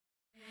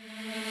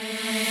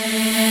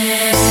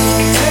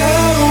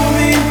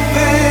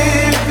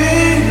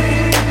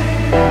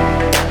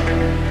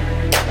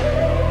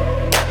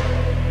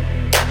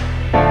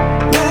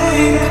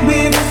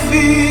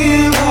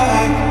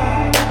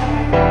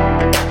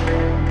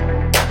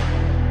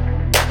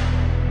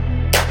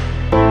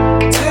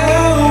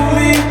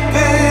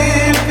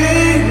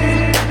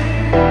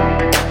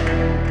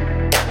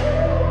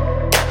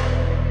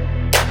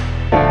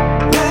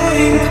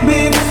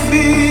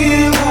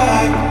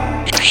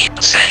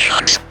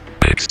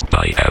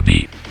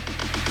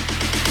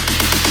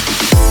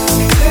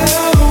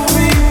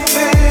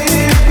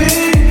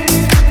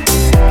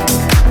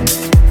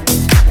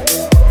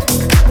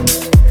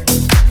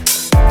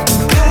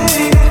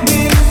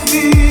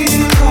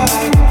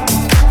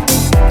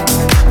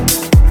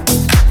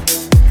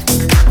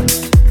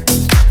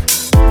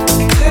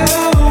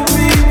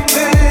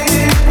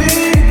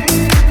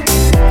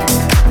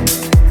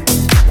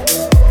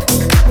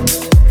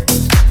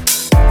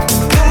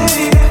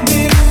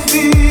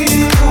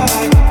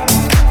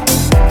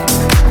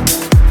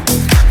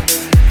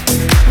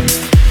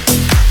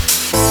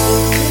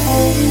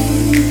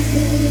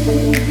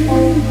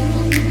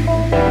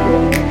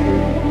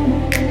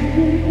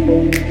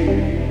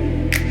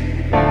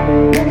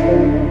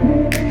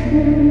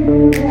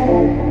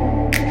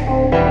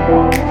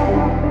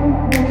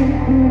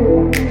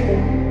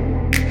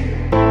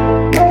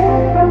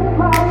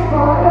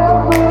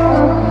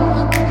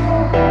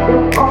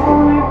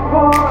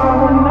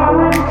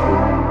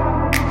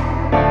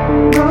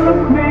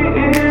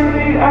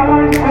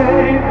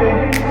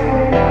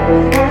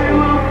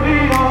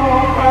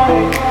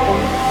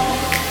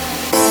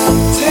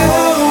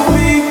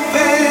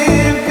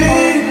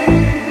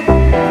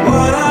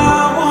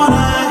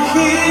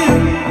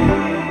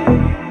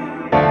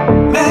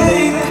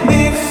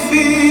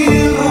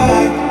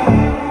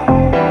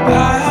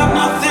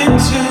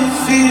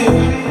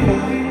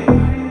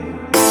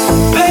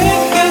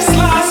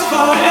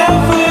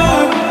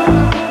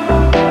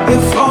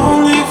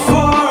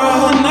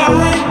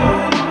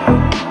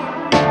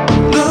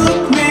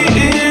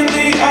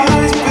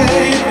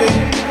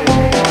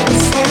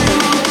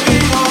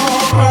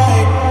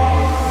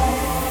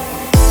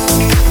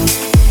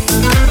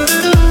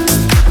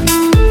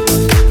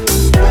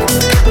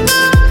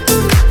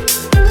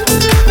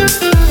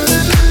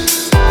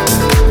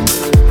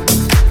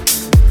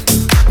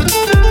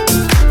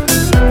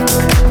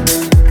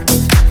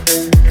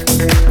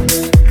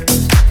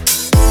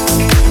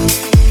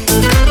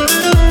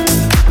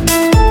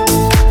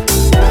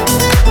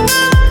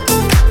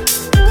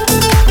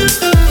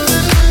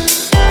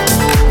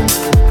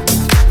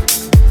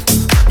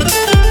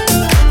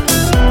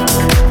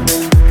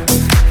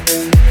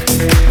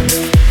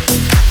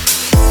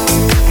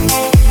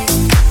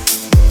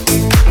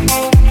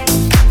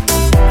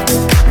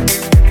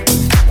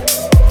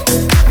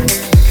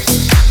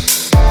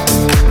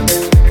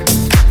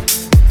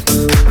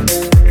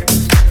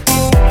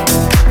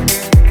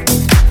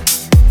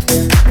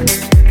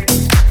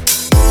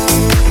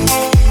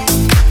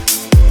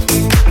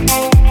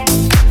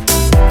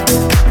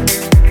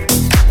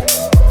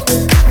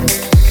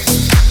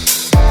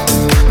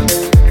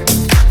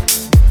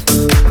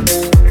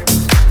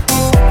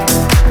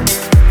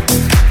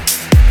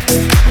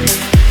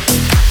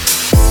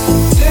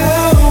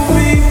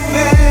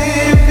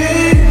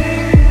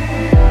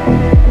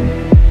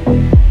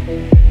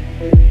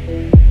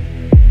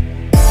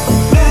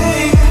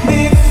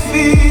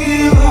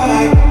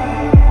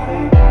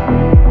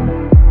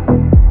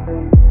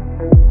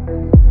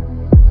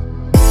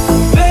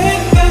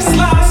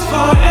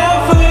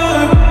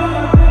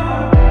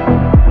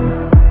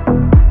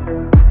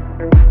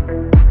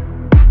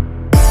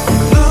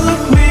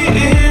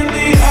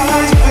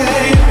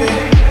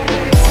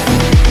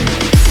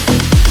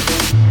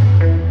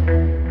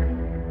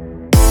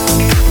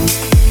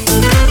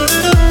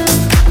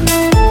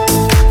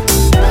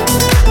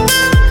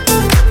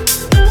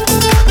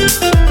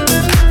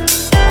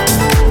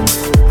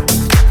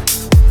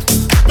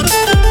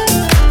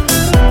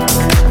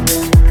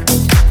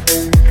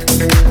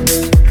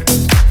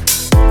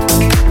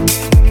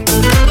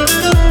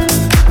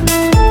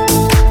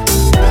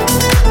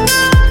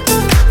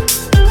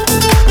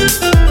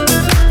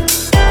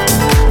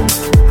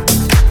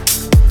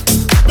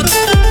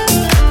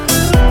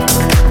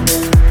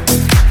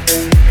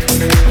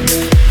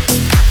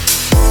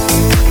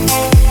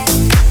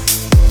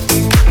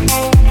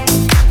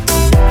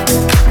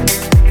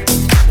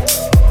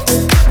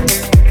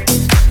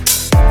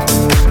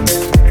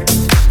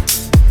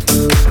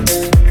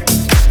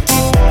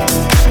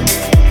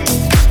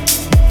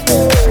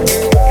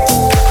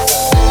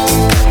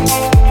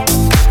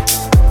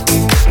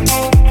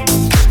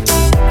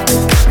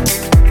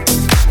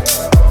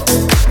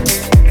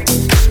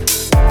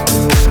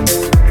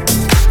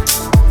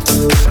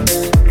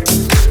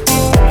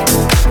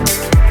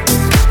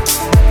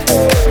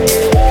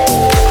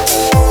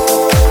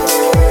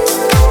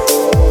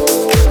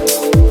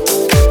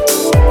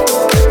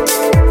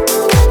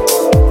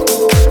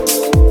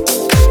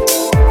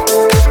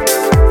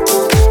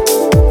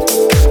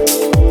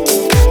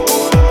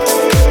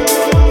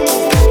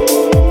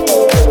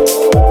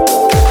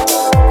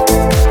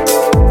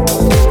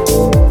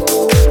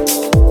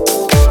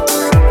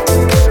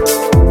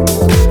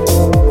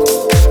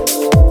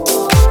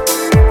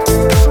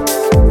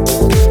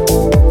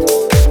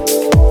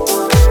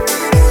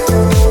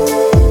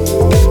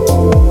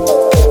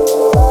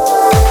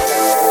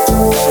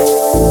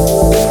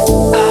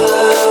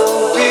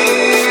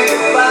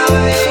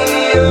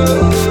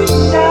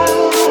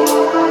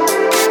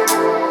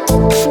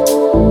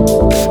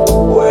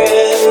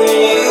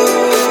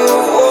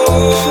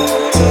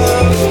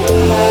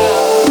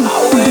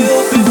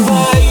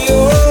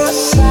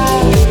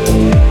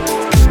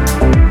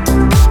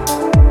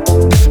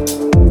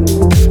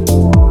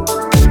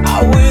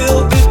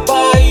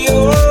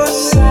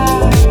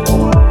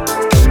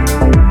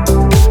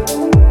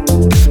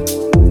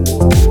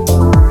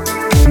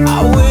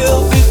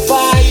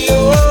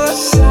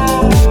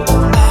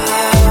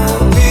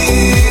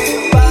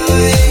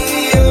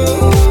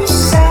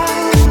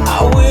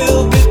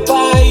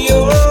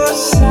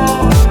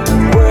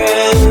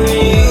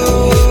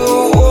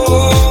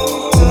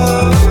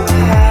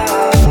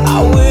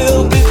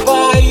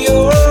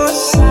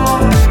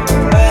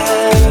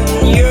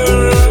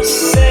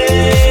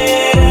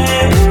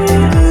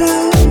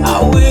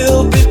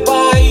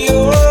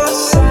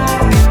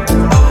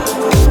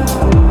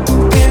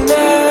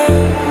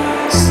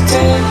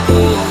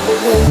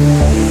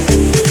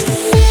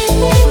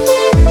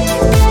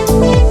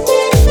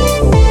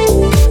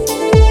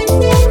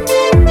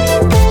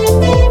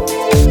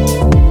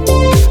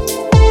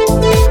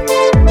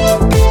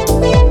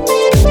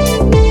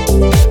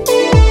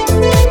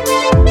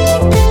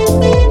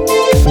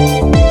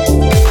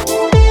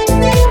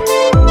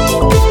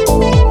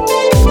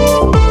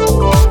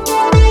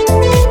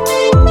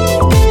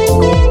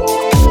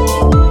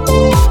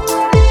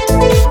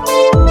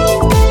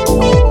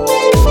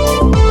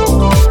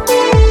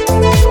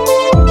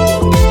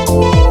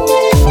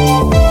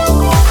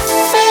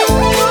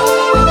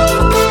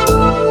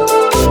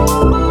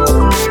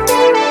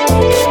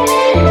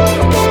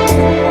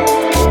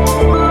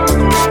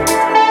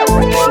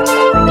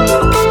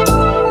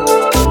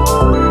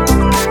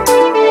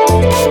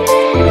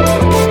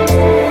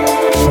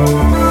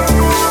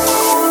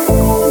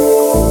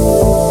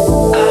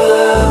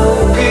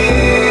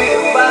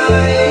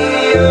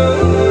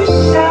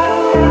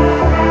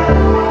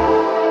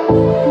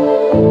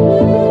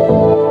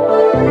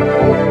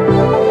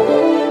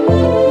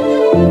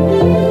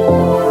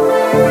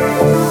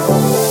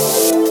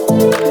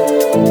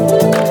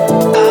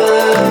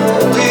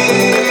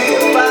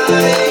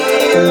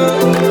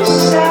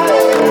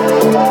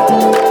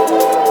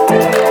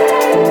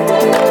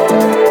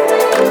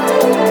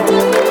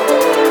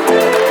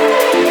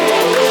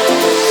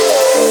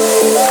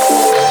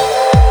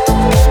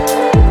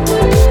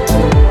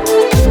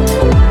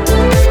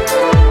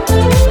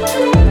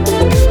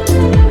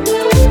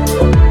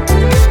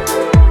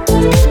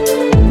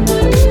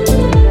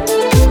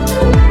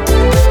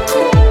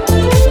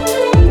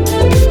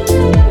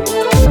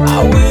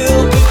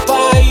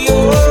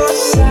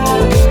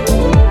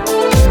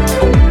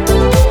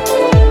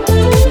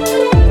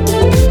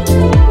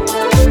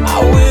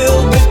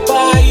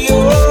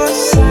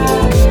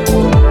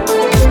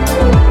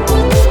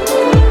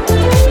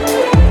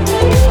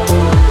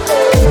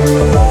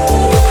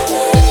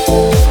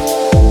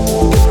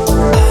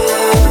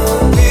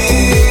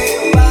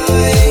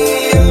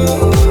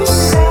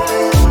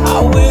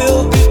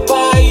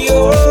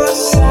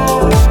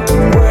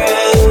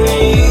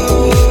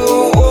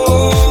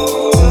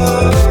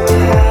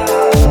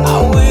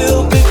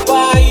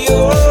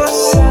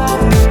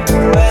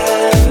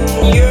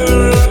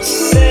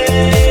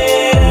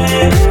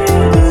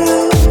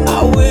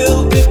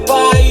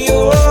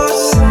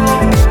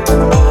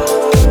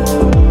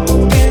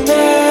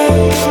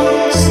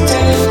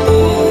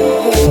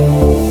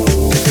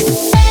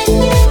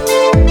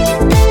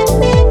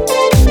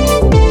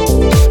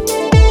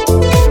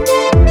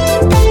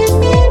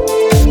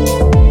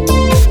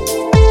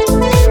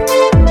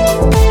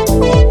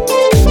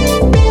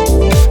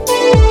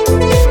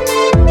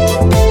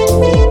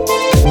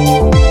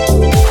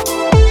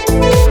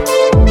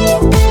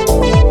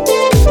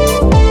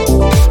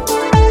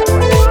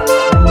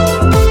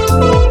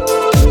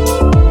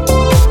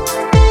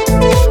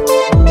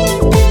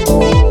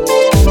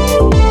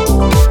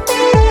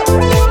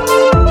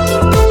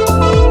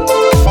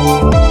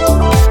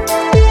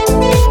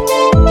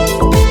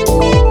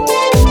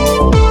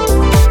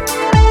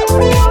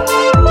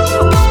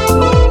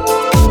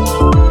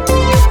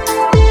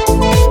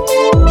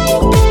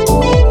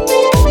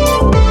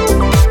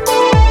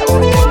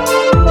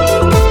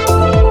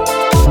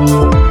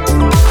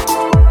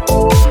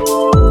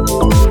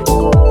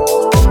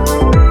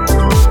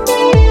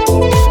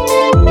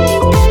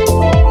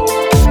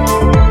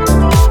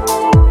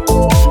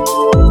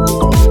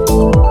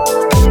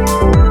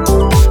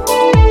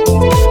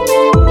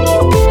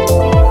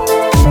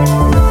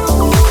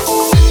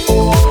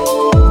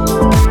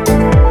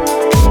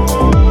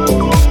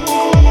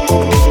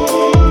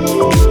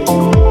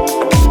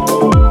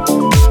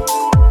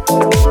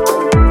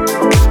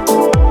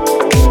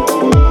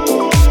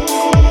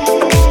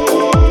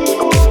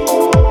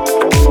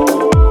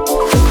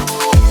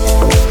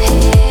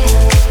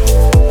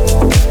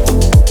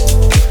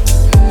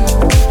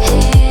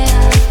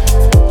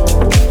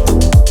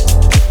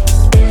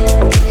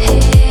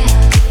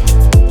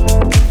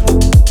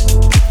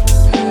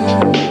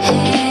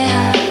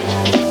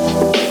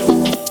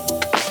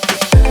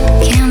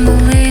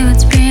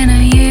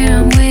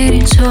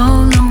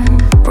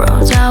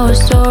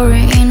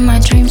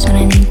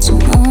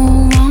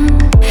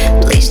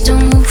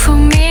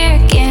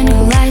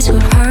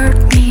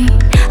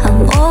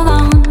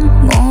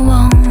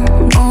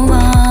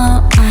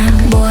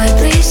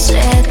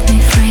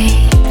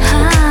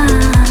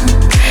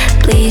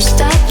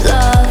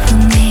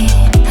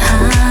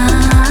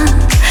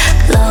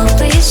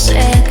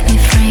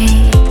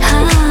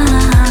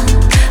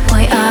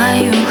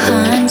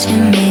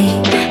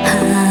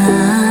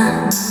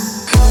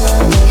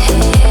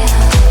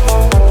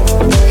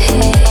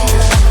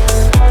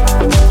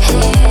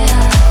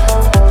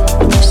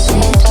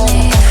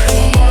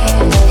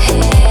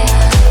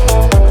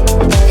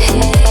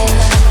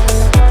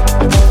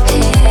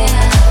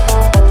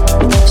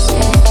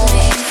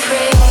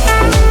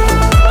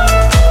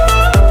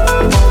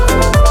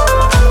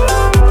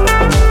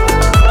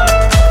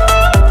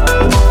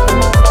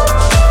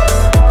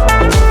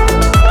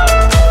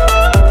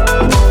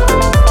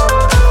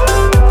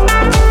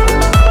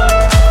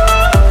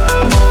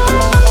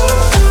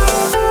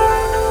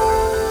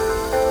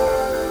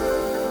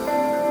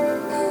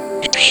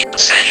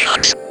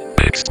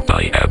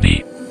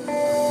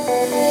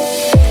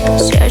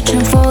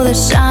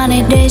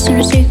place on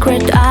a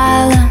secret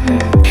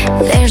island.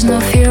 There's no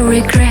fear,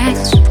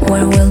 regrets,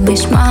 where we'll be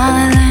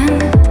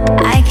smiling.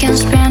 I can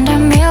spend a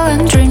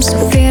million dreams to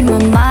feed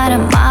my mind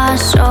and my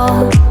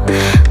soul,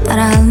 but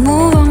I'll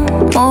move on,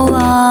 move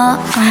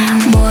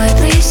on. Boy,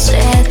 please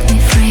set me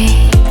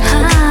free.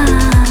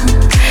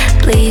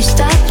 Please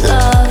stop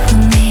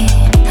loving me.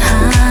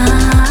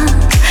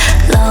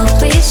 Love,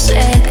 please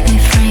set me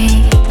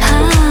free.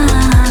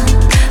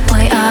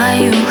 Why are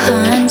you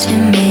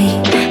hunting me?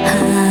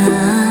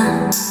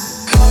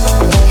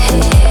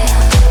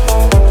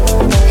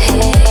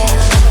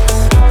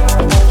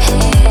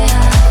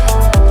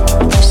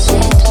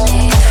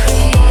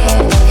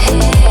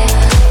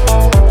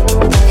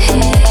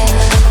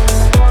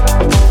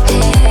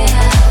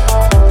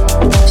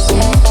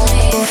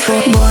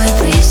 Boy,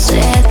 please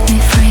set me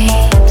free.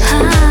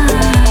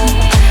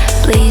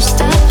 Please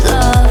stop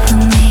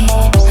loving me.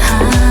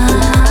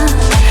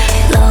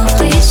 Love,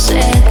 please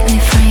set me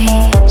free.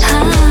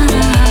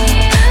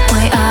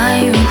 Why are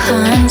you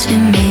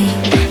hunting me?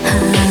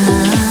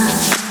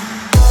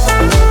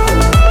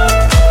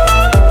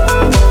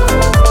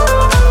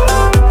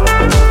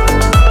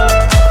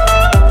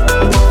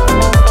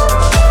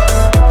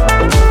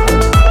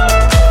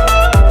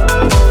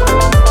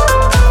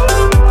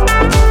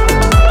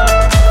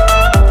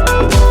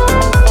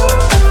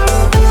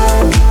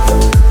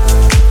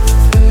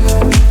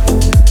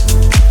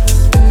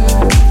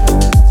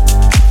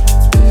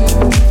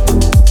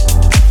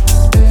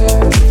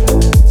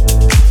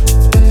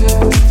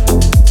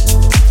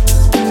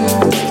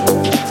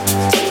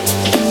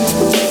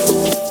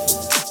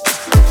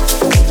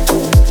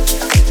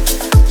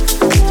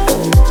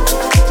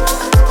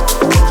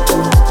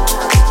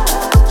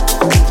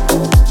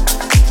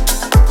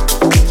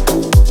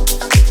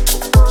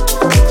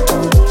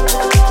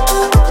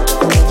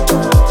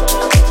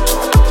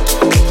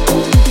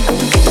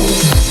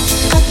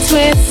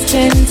 Twist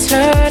and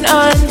turn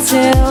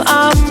until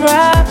I'm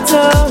wrapped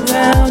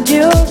around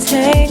you,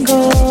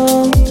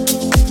 tangled.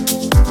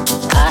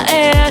 I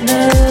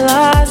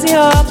analyze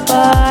your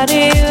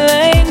body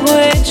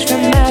language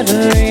from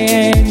every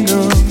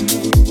angle.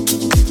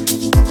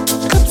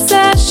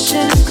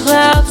 Obsession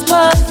clouds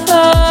my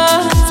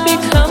thoughts,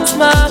 becomes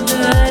my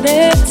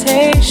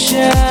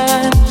meditation.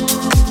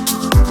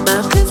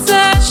 My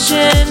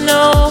possession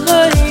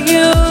over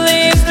you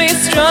leaves me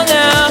strung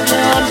out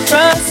on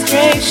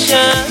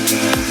frustration.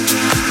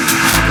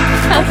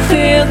 I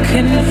feel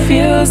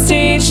confused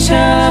each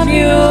time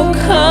you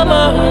come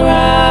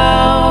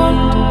around.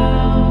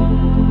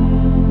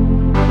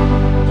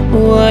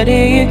 What do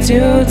you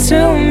do to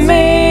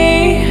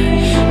me?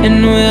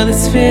 And will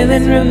this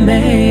feeling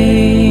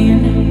remain?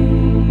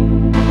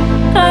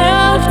 I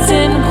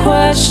often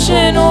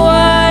question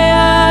why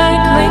I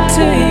cling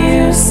to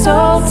you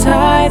so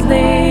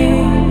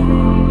tightly.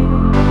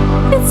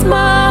 It's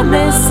my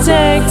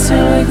mistake to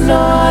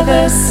ignore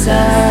the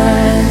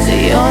signs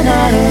that you're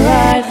not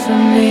right for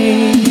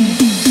me.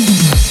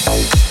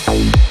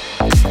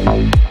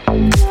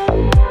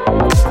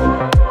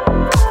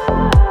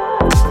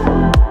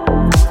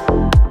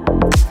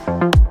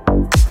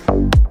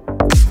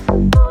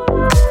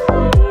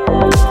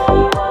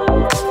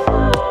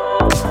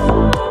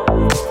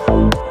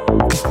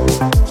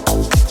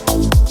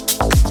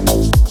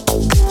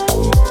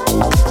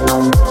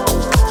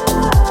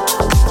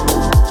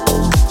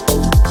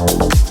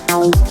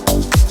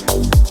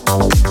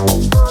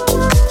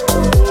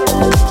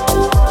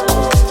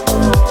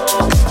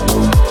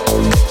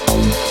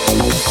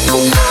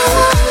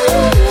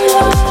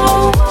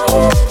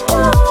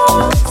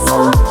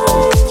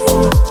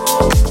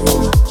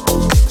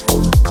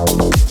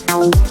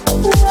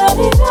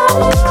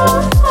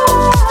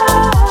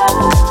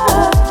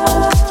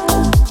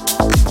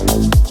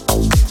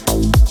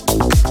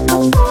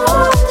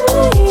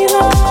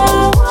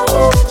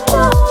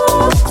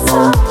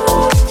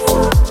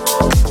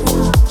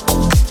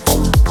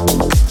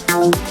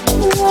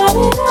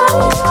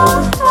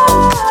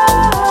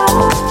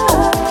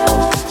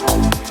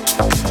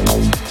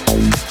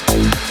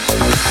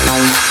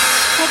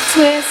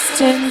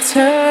 Twist and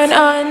turn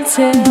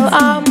until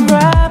I'm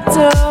wrapped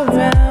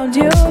around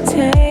you,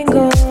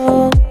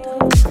 tangled.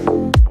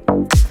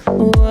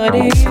 What do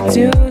you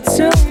do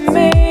to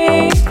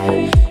me?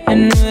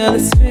 And will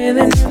this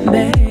feeling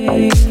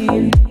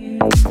remain?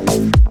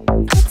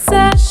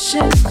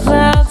 Obsession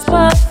clouds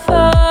my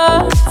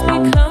thoughts,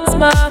 becomes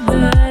my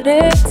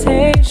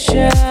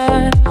meditation.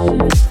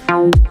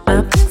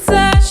 My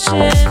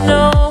possession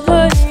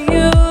over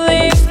you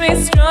leaves me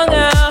strung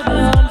out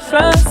on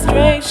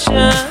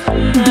frustration.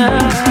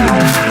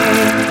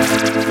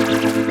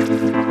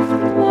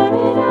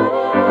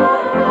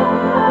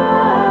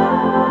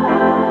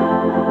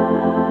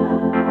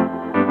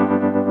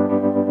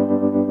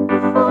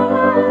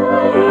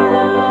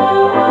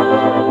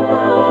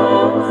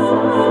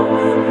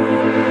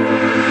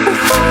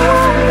 Before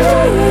I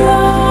lay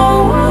down, I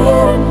want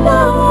you to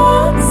know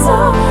I'm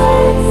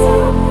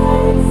sorry.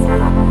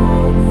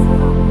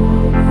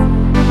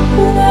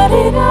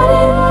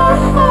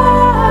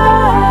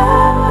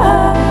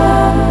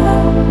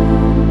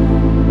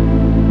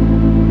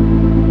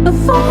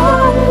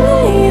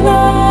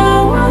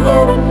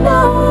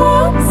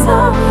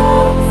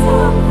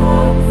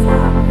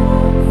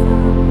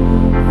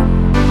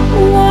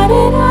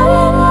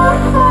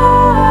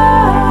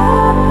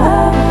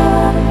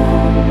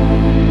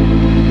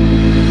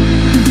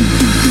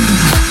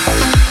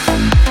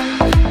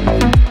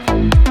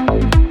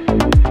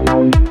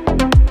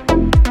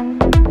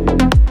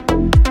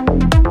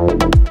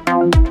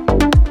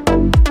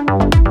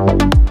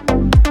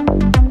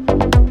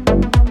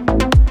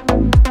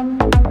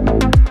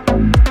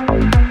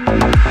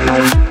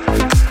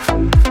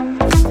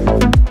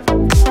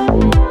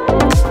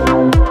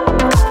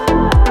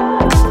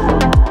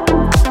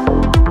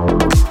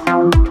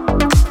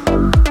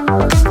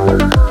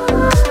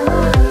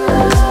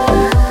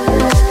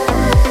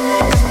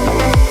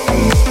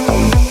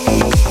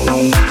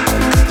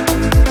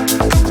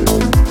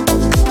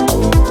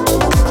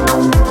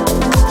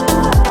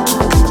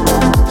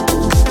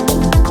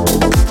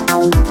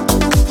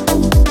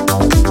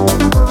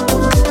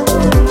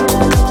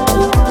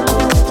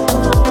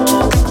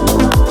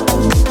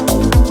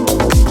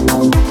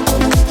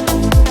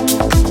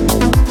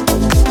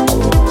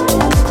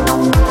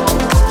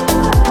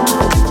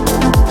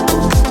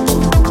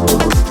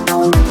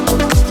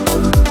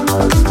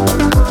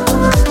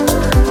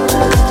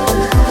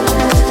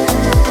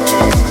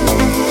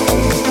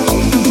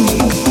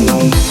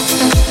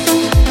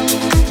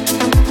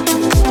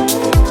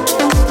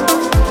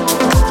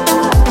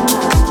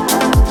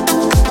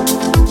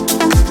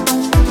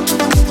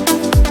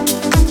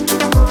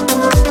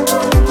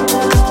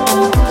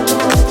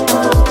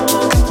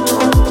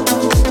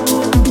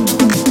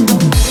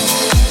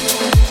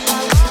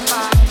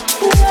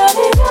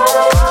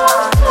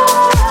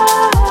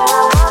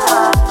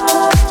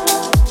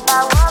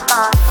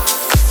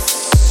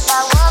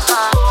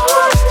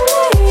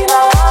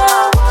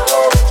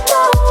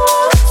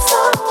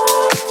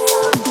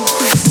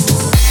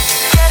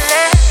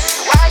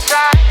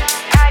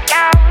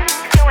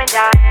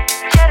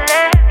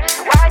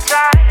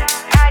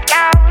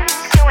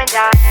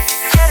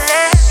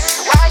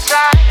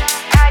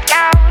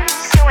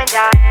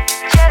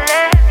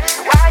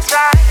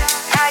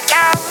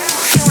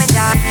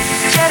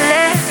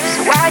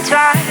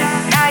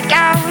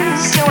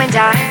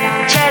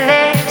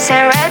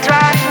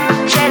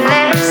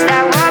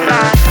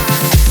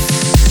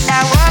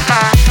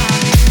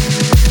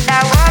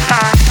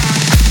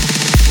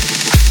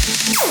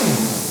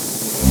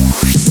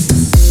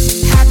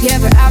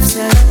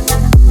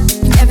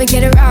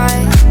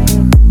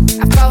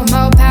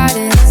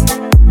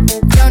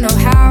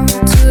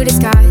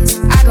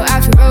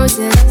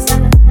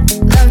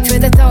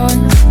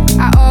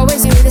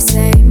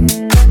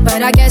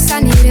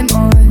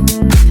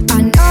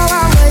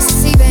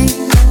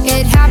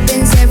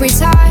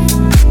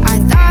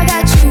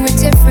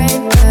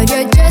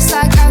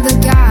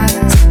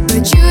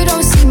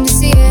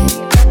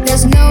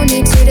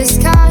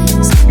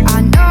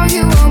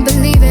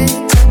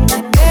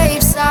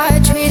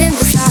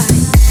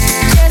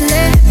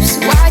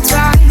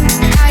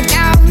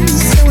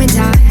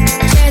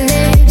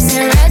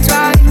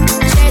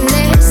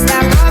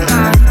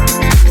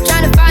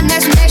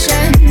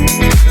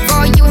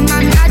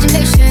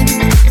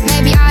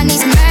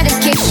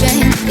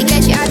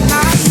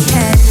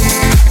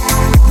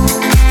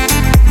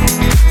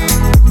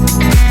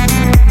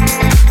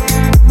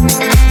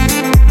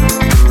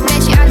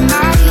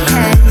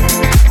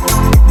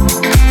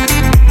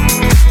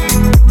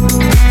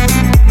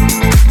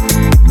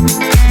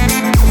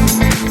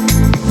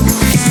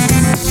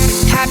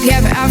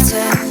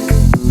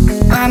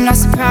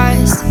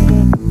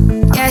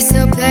 Yeah,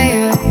 still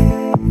play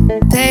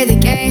the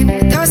game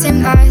with those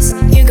same lies.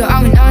 You go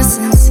on with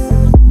nonsense,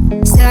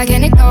 still I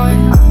can't ignore.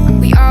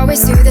 We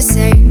always do the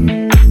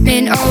same,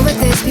 been over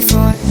this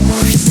before.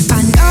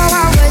 I know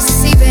I was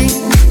deceiving,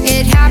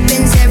 it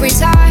happens every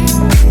time.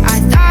 I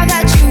thought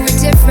that you were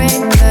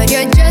different, but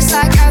you're just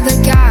like other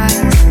guys.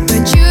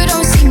 But you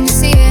don't seem to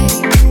see it,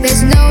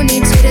 there's no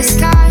need to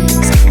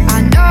disguise.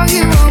 I know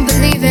you won't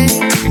believe it,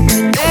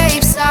 but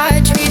babe,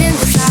 start treating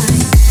the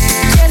signs.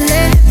 Red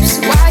lips,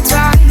 white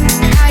wine,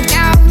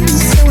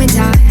 nightgowns, you and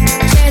I.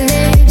 Red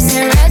lips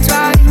and red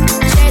wine,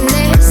 red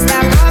lips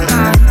that were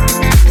mine.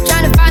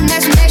 Trying to find an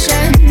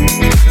explanation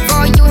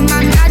for you in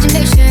my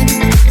imagination.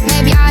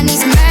 Maybe I need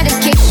some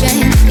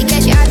medication to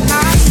get you out of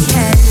my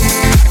head.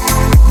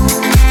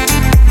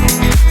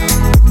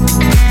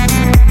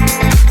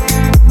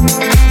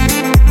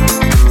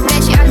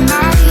 Get you out of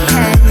my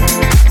head.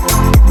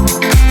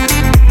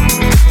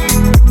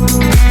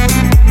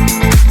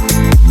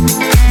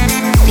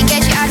 To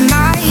get you out of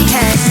my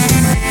head.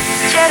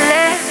 Red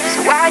lips,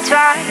 white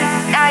wine,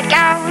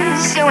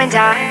 nightgowns, you and I.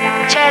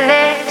 Red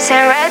lips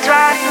and red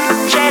wine,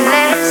 red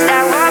lips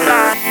that were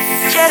mine.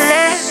 Red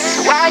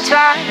lips, white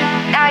wine,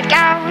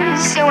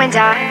 nightgowns, you and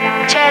I.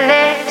 Red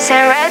lips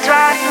and red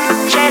wine,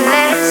 red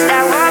lips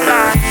that were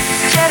mine.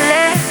 Red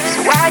lips,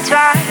 white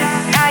wine,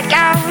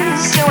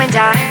 nightgowns, you and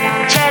I.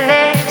 Red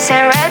lips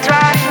and red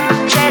wine,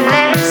 red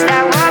lips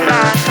that were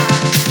mine.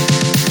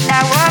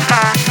 That were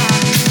mine.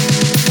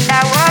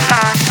 That were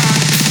mine.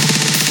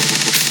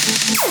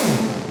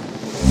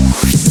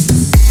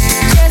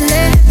 Red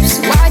lips,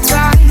 white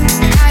wine,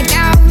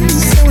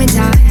 nightgowns, you and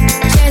I.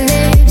 Red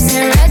lips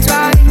and red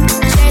wine,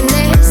 red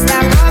lips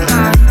that were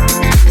mine.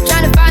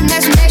 Trying to find an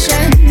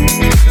explanation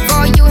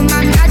for you in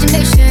my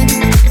imagination.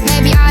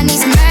 Maybe I need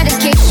some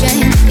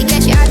medication to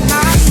get you out of my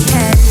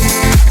head.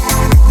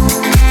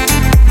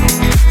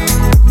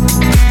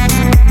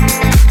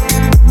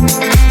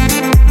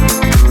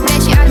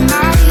 Get you out of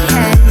my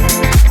head.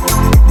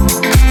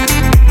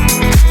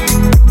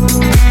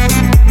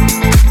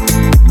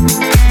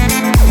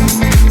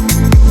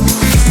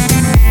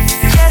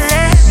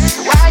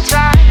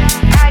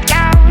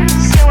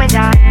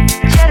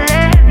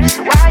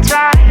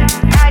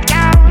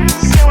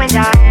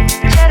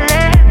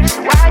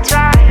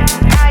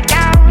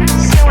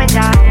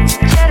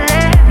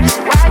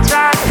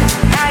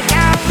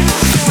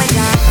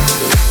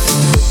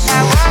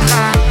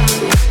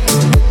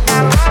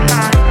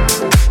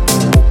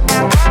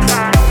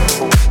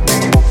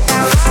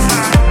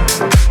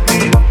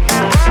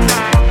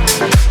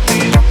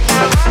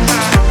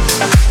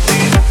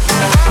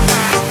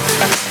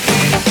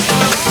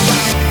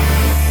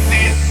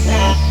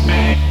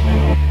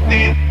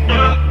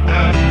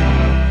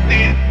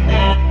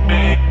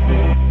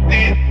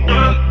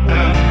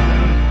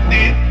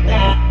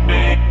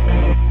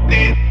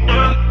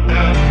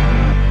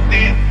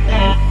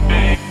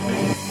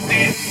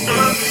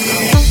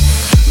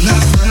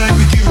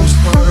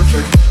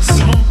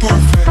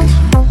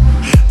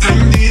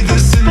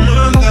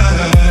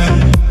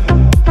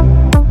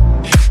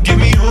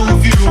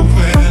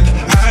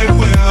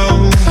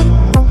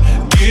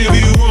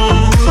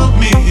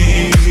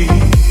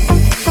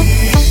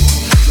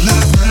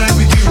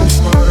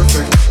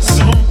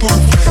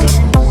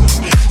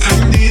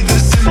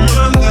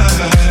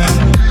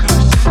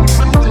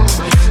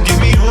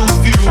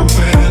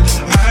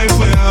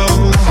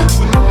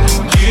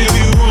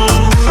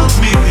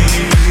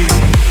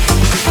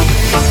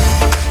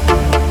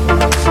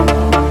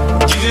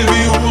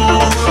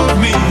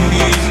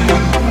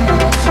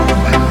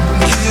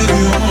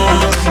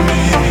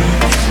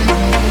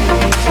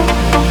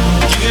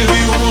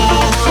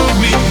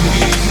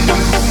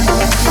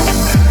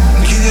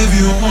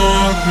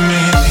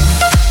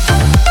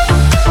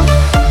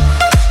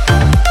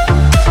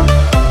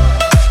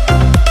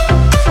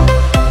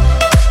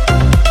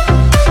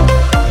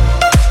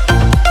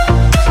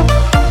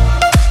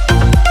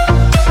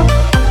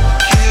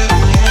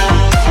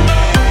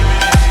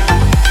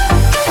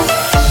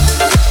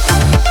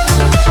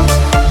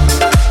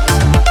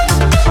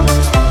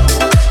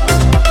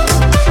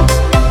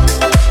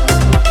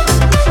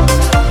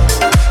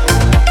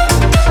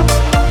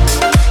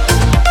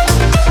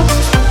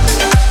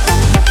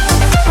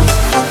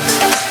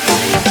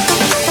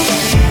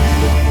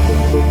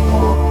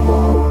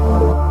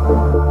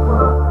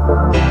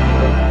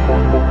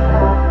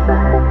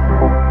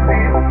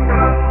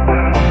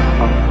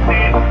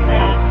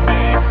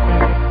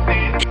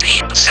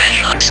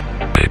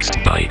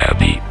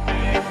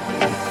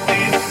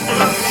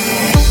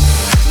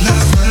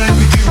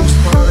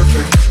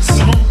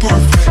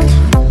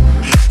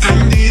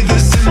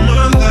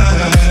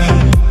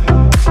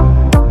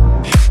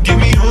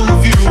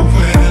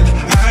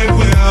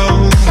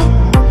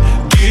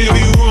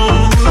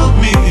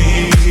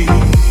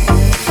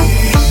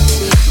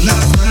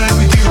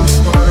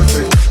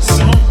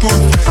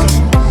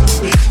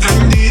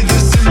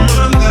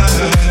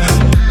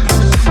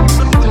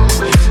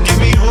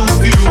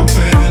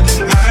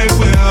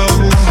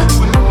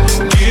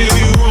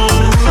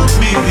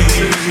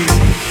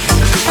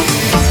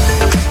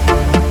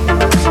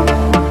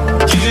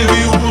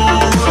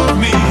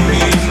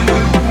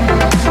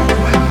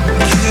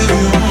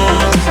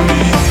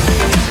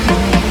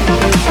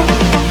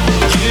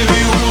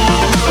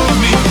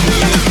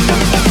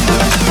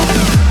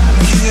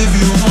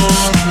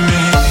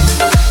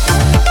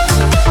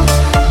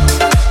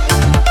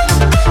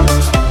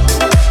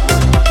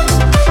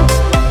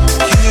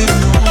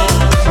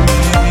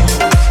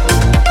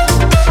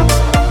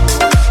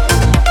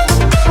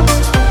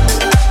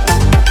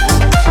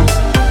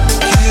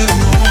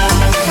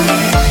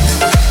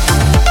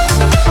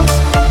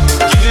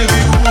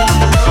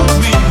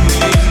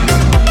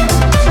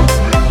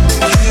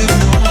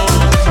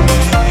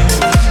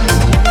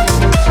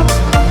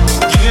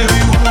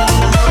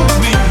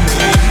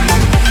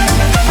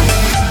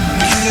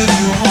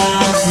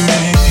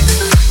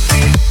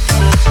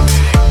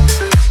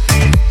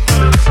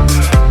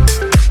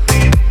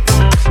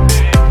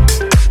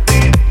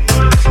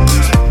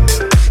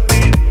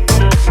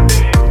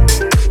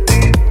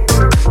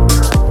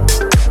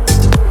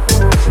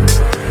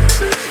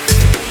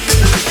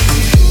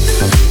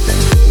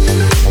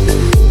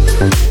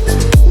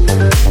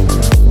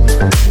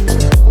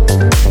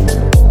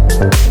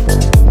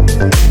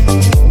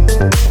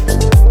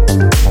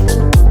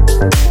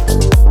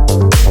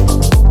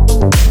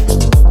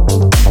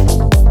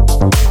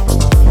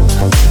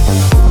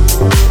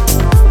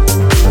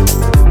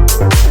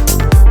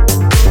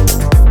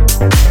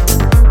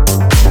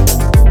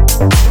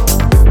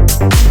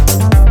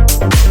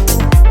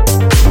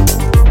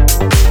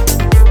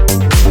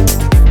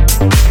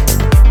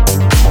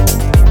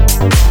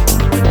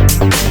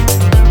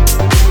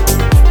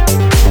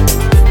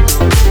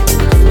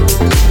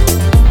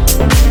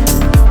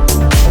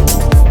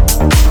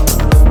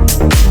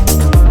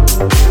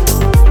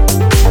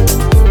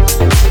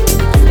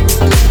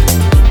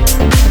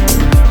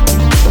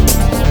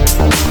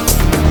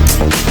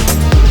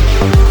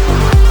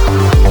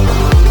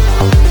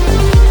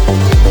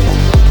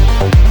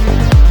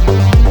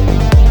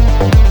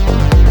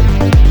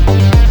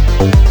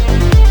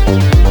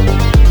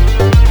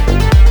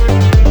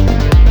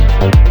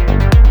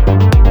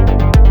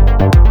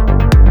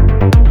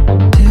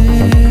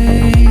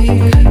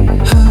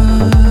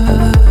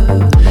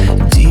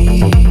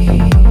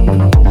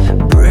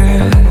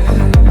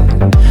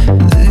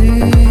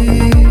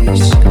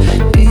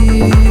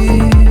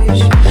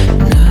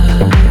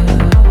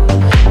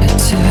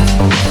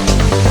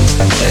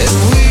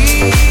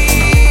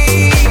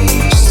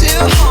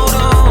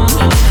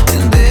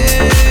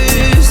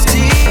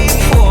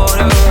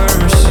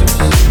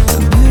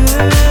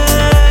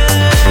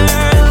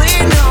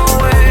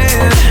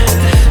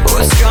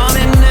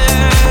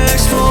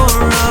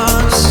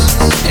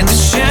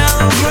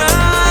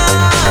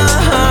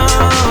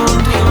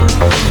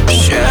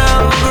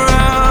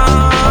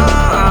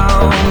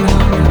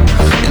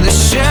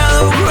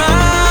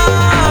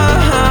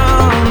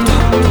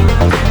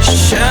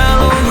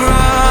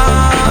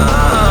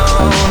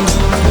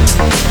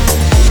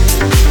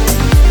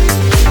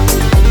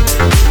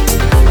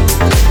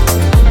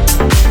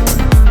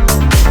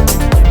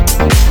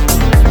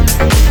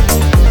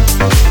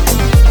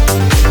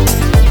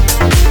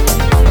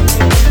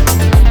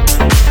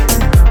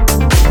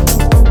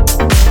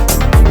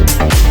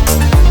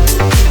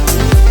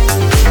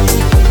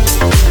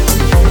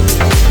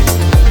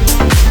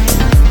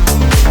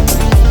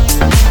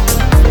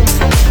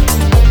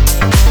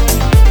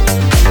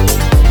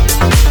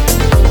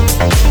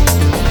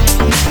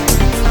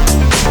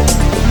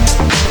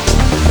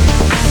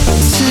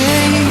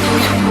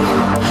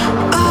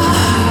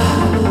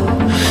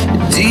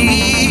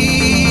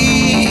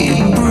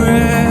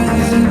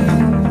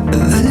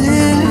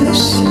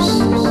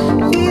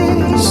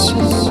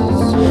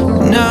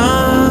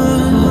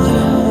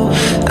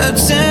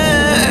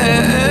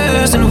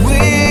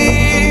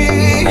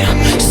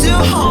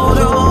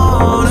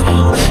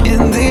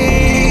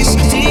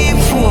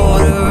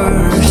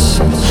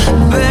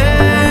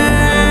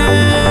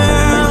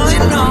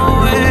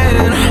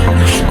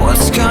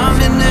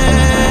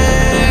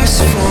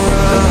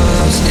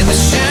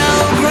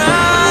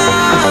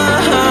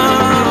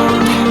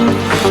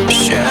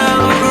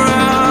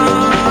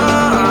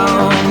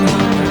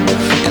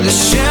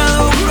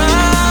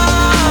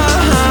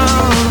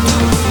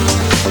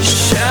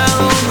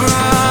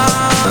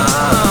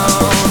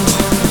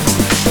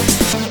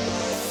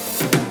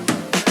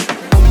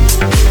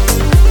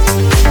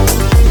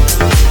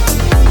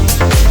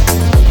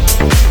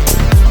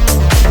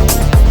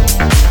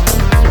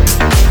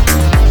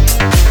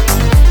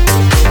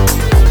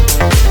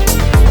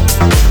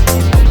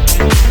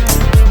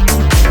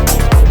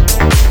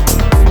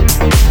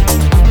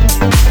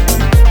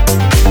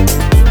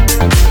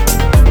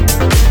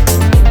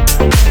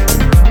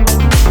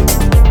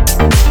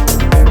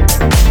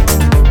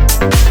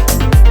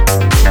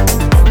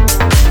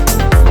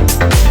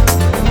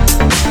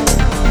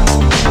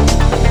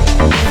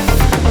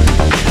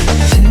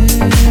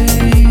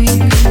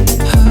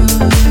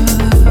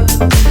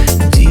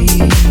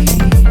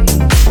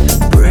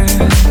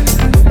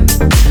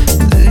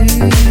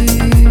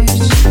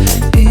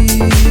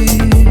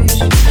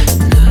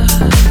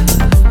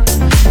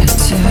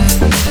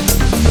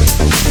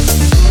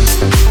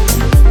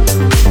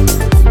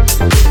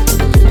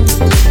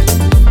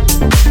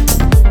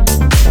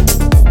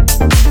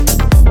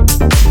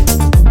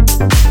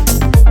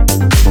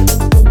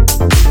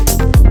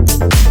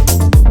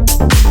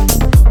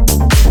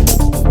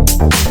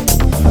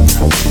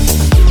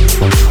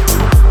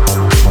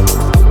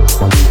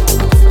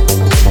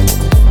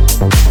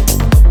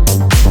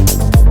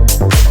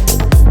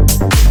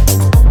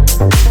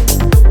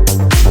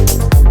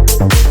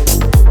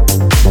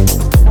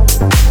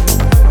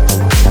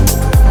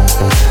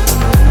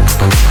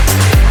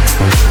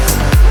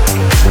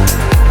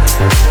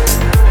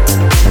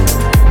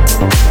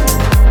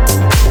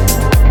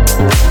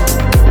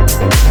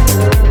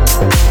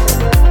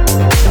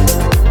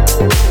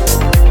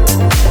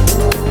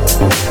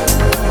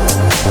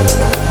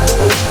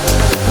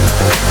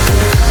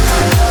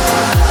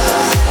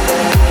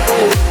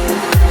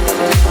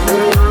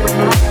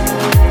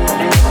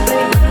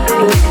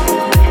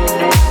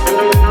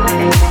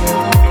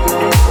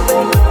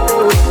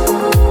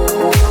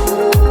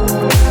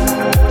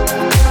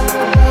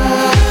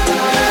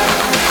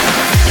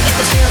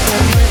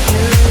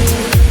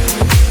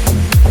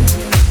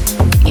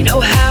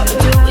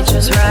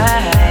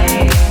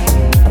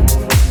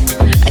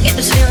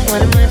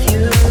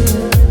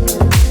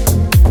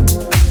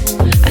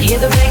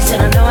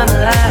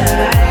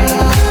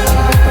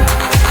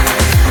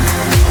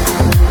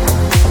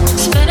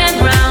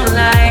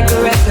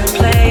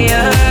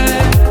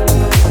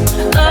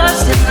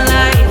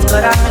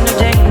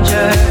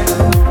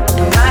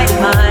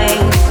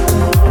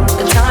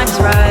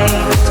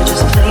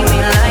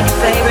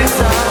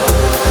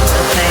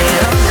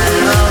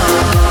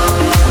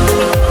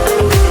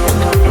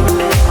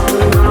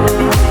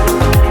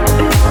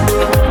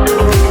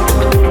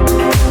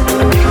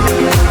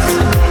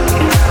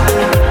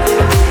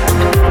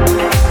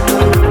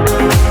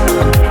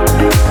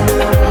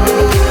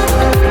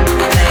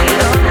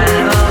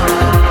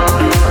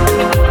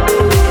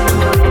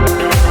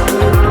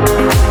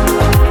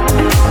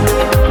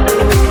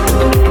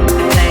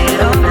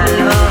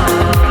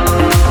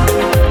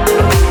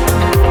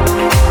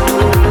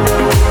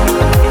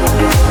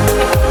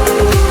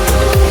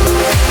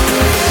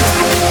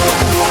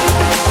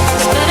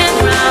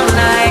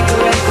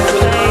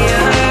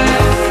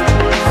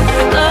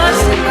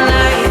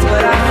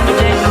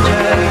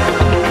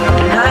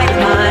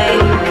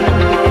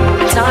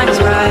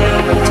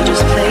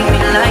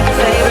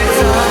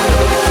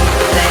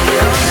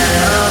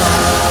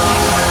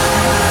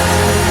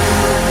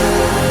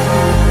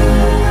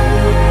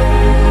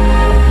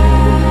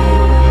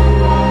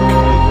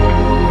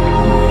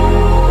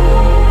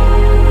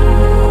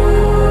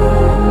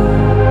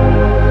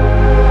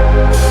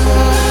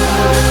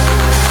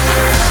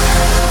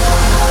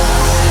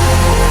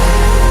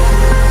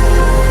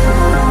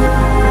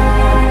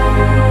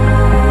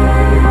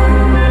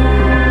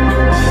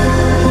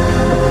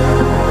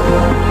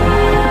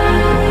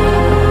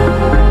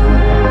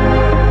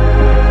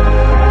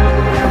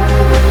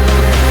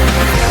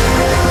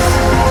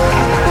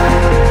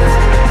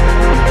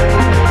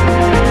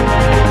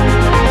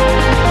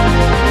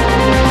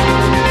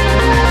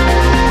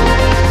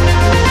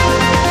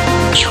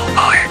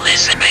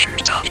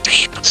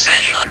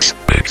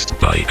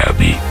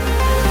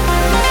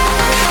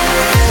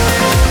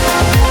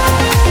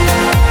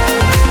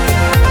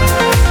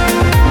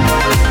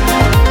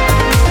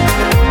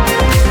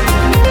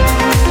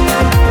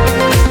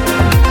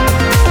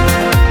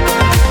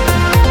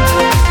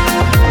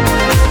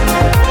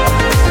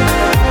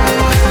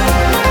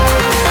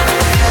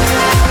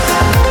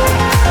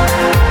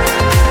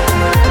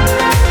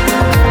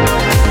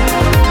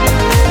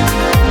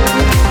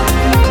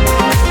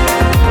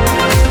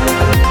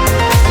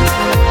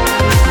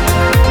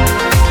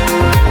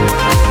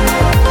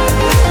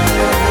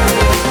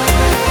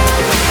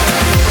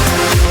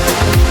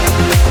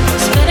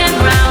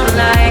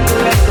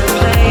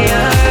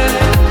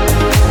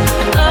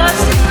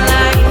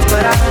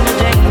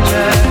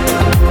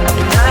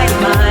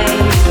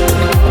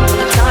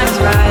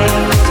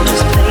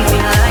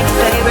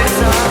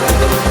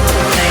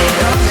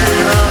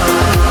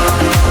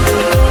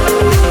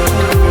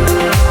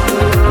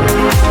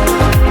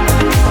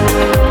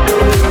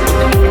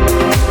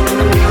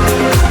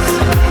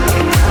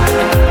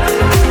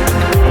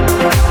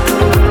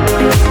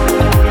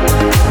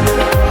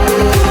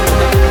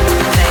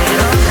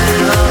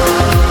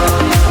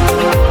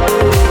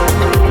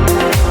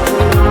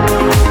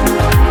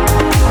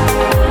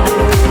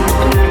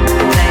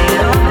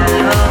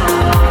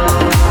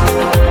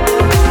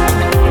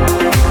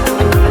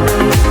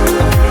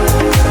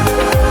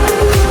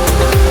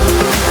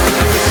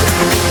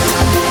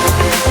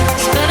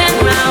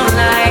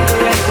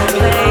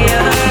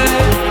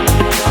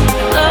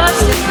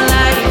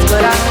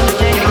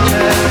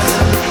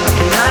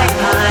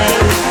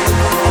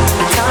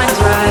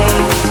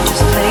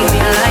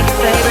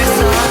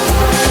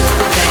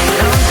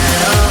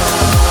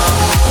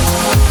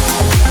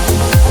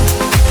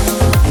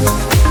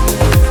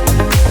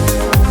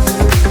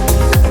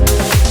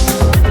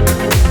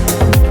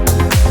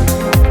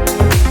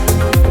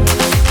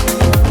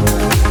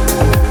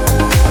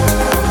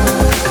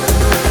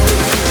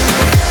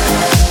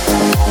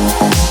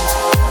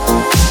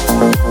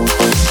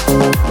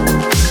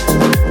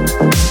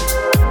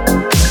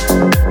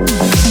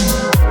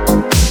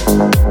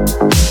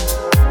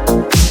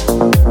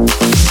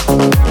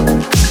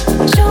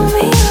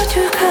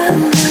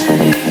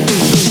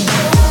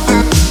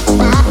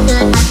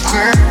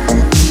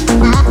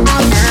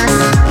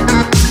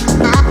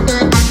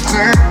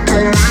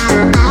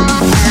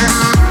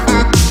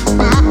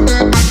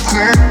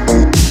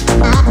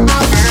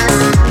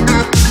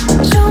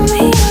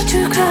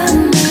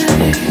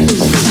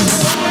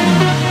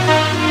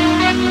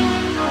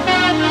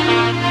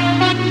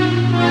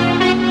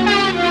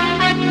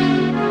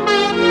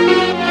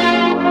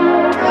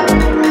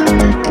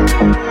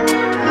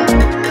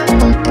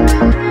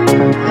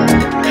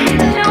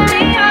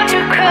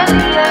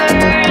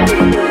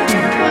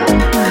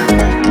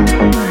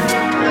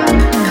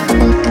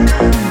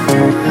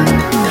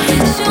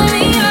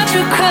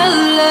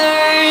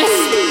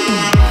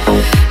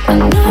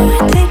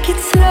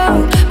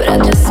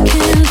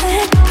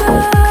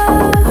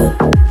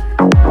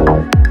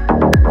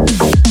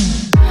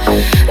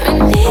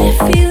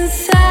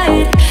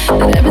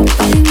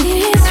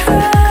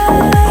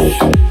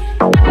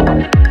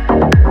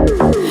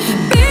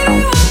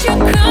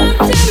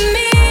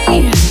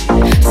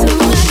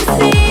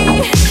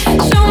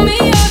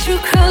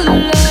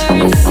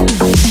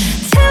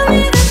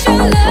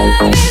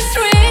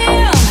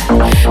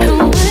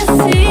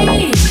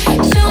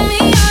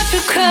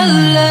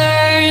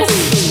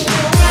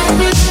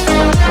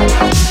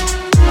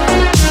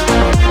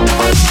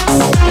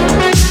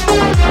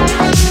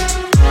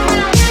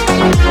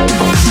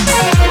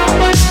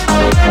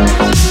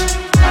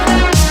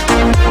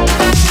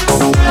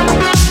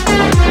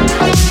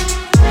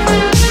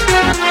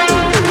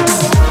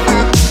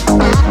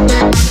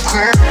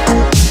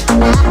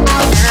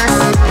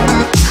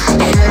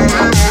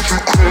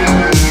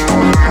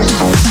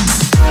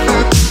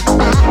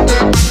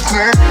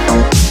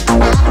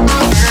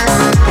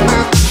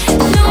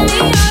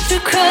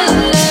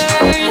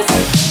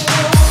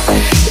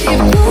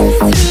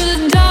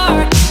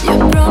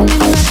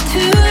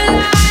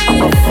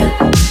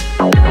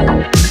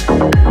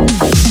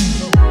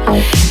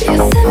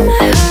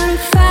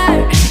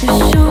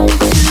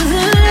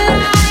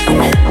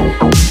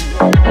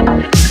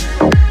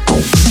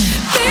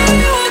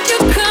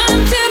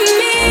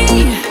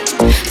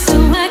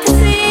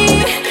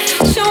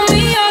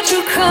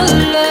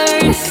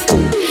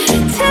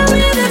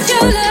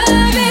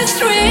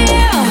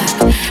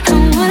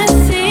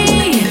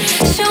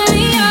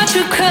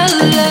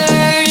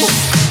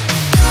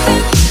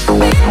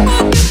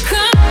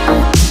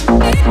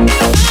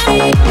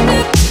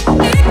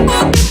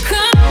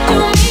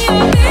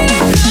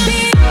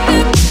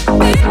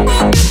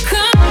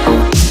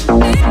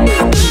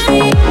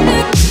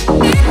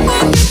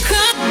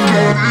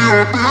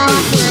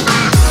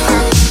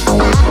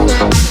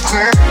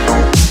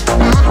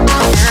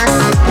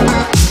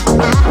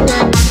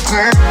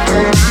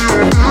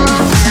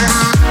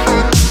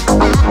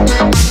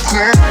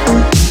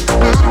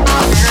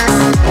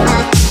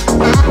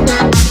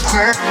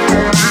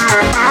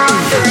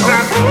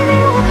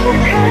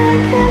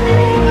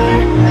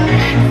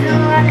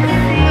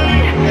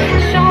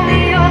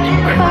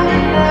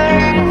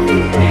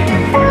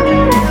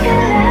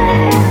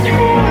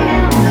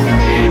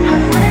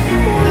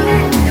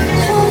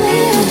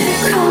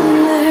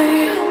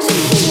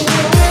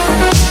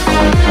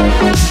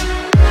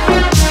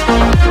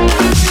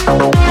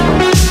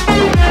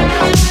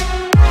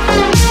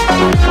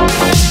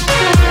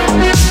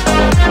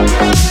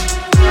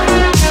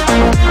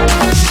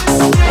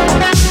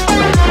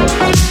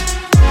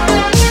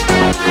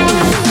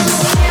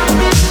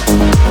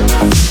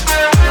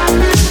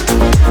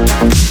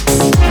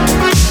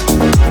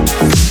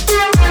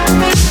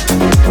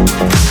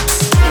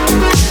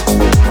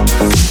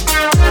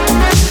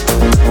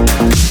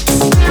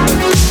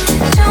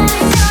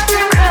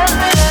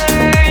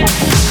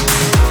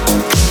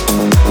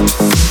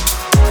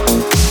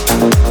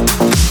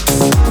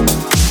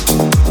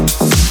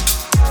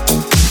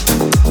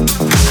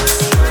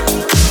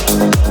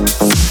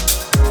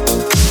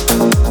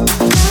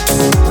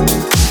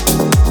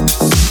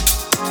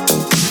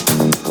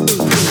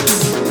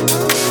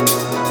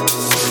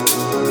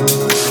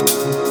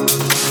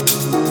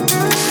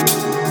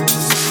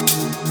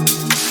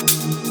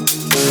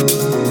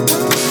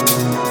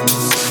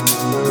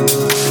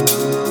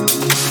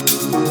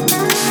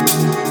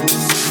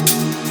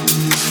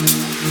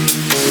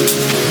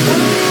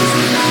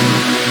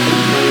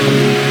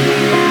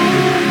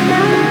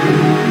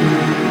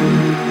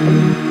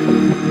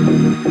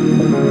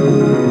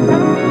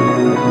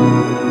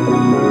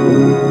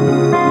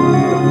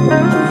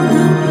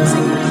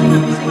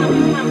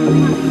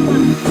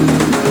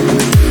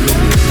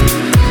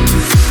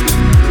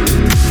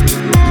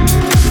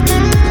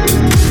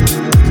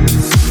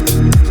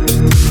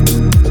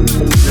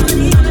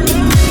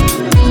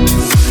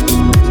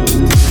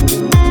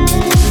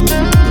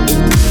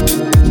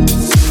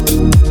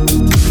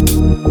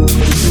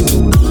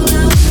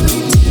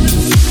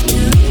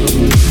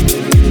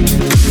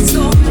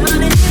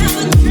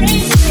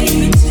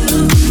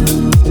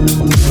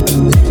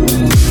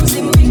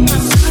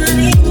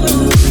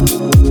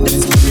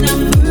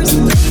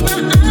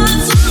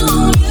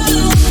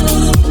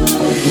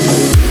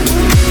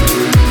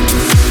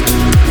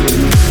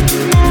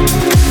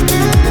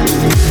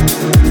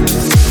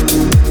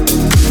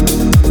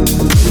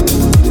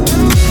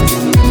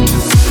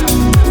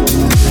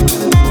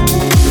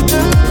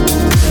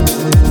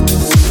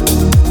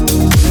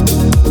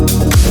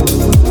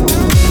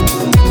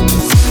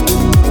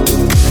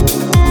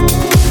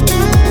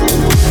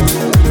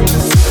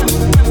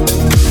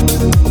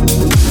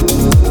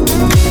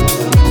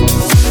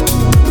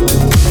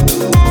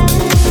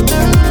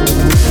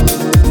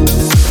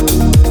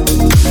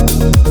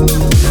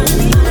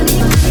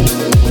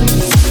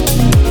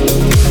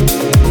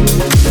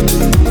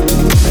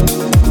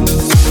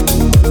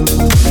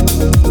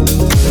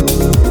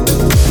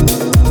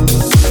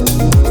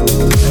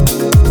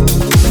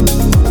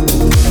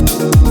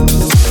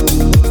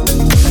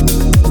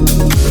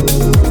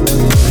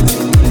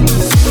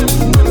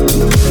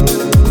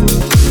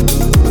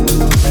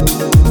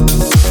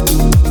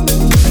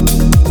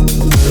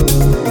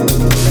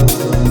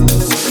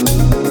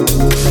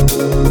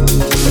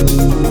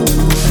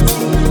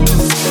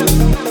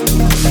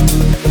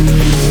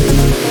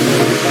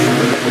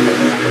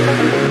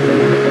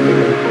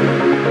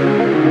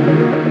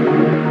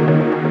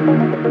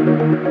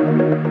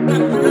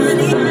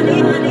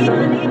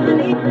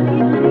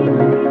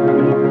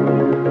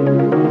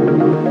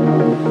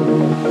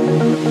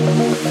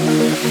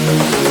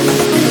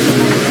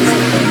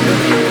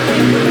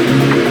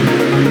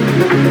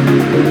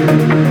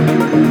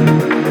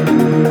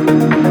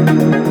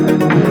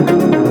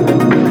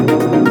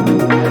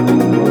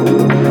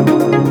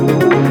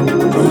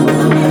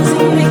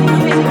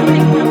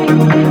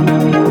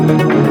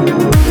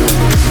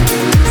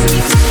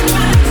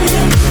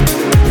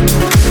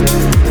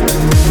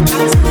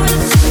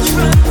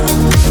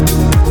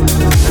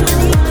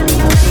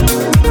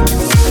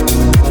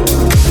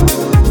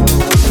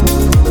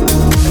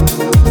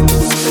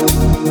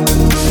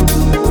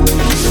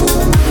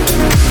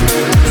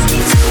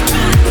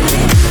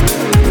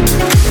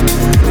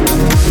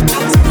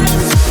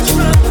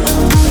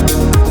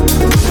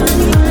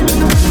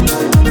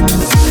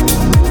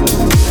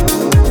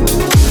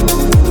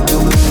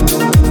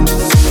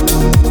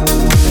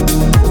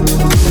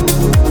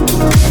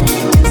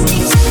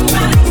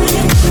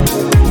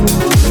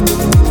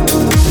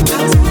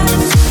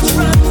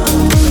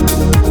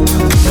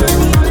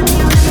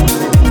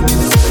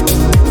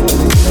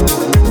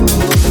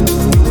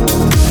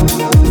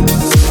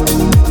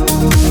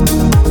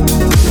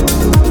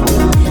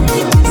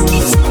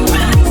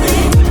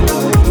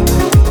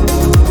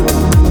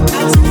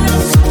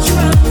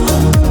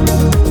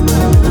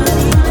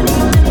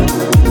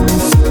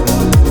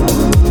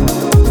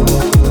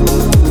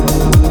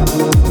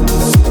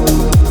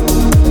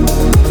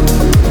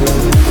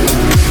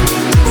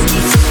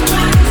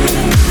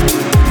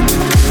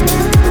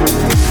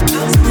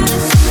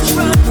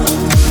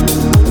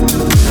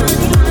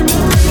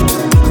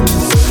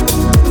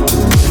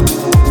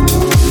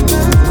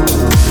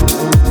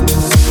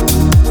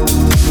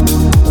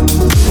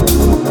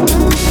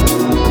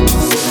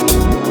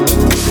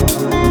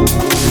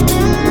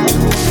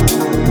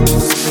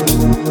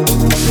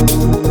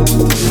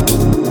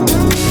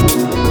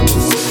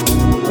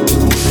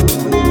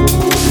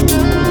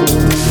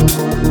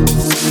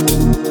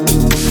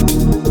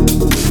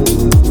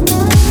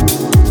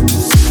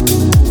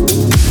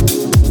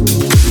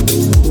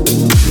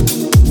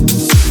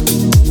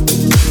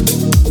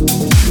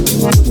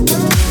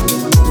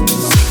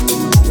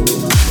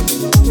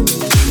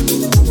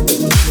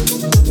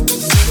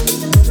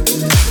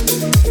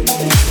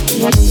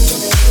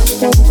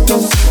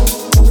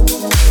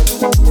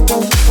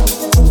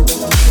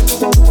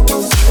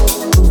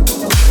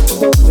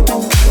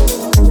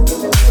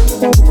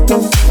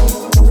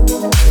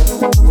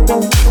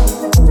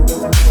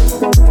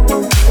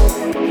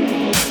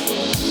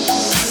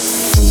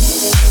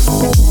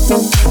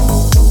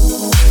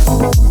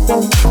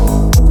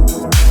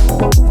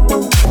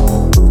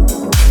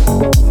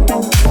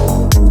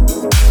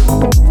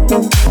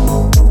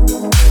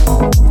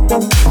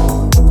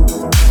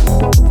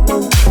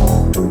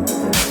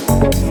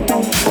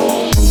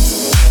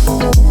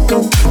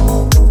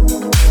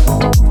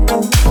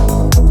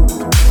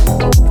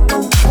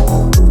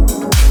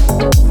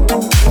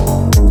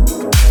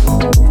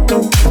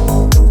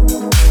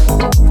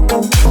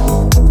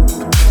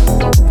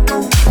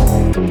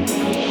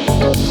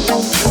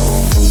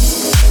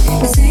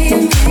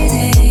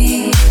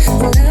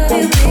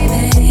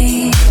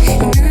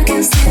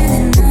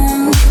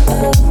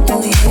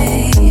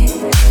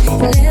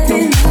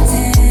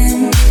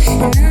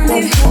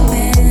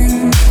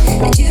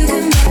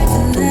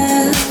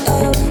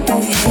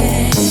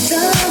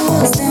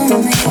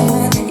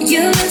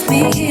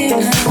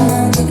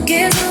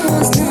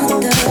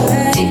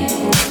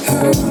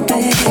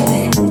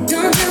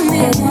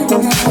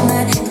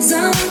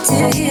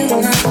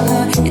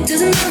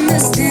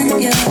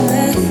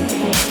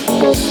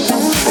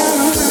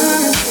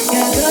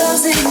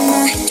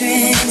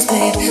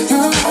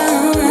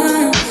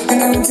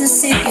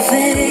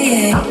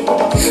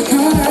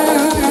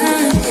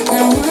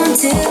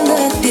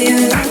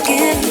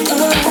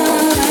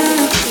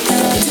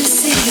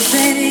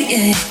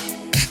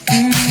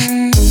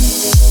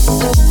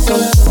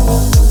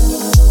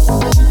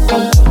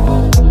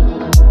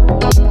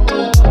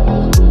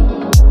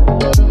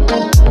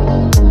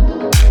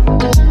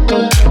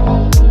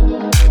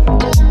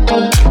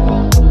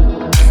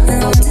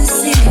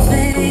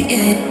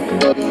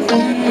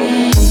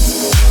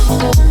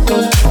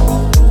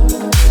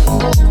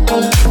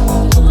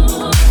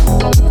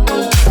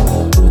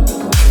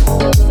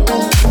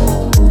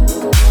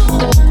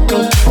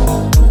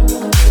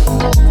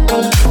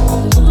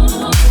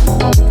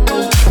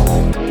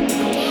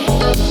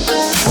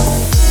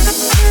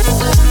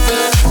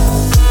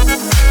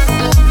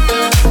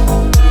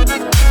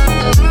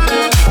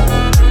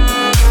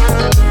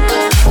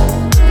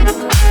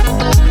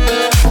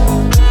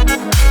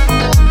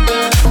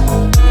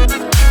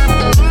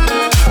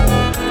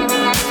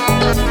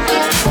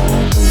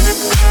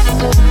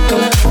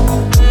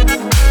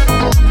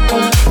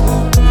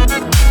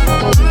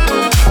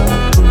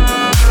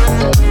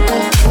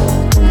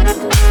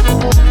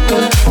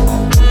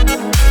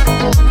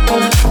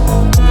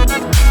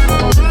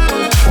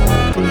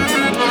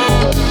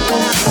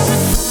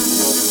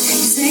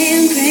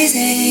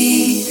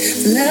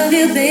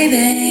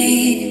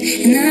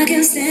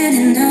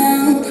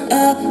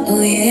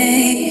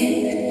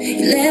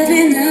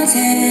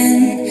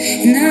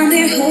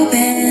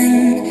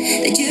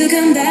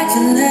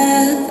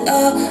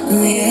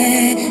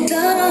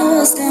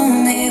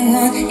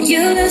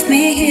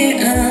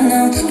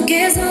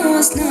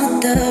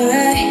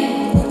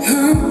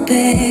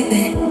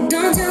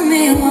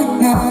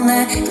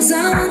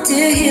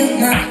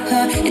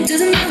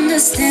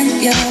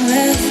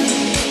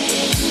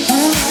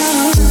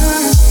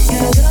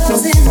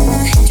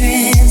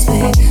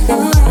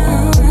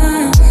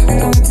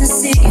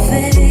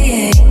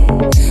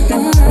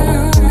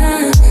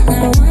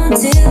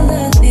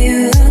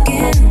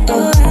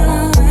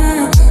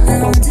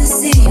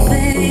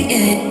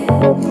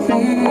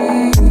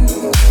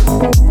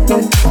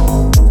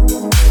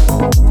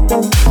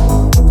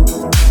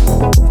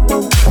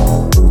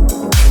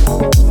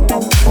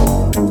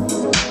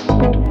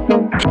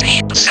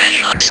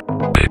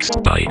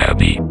 Mixed by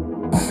Abee.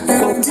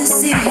 I want to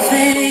see you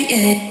fade.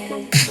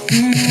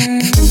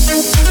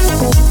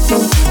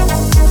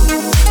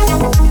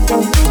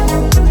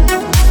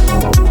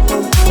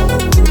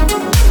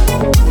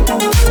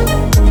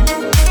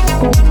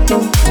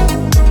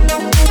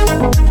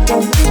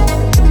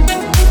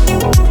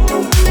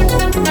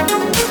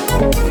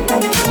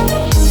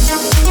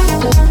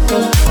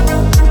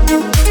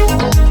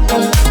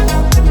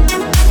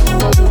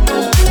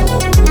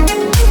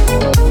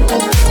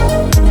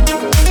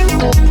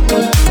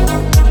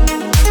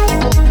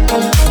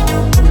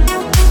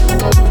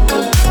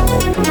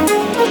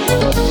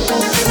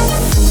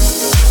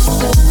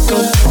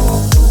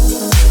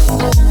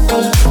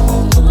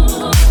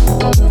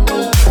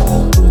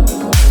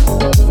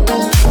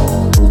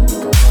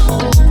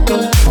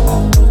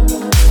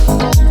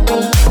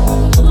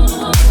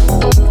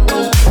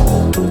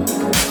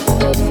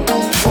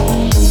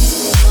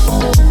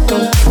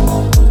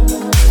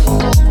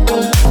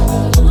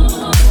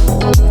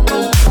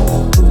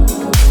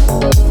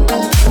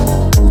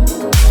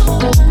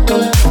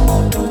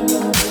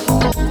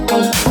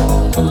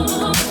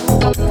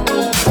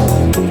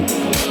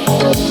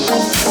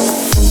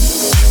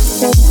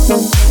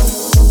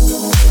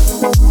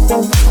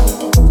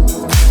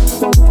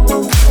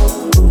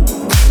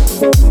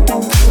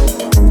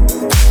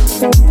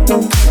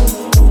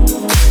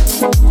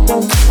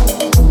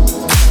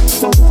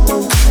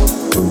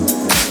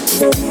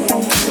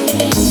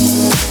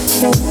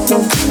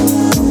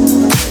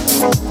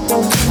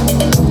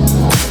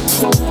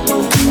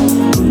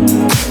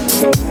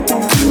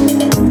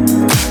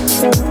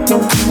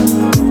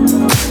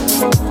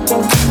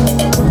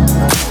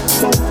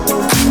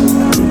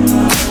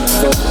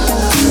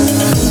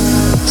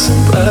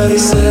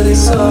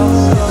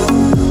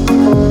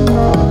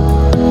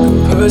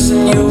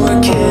 and you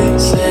were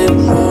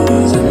kissing more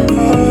than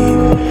me.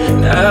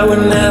 And I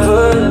would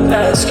never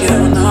ask you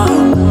no.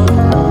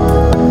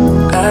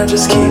 I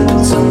just keep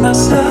it to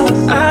myself.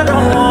 I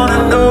don't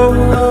wanna know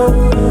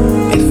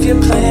if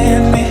you're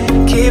playing me.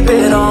 Keep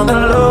it on the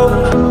low,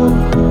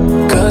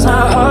 'cause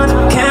my heart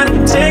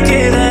can't take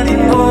it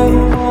anymore.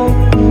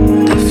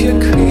 And if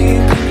you're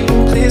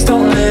creeping, please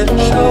don't let it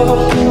show.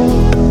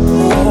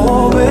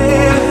 Oh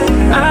baby,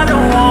 I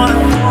don't wanna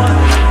know.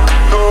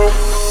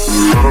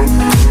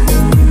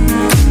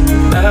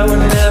 I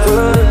would never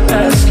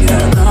ask you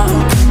no.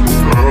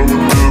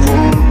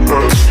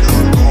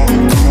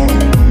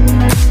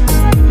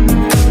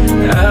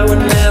 I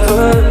would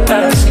never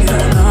ask you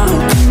no.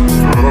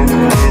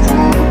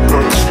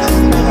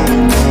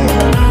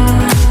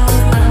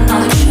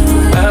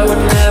 I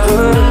would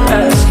never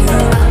ask you.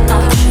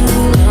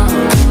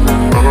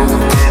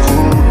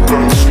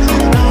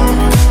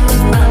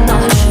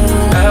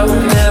 I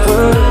would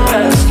never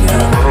ask you.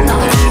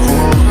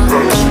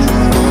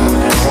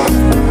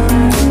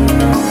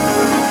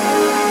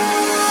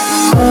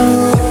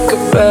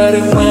 Think about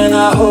it when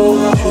I hold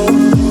you.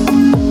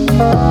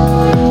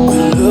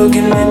 When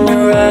looking in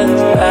your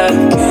eyes, I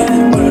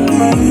can't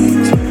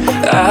believe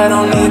I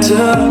don't need to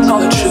know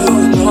the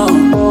truth, no.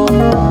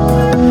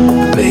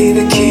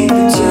 Baby, keep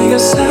it to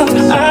yourself.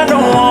 I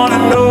don't wanna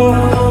know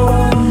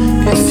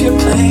if you're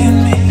playing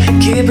me.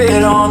 Keep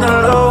it on the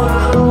low,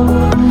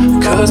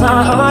 'cause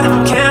my heart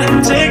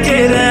can't take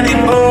it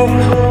anymore.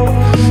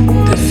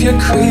 And if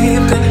you're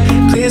creeping,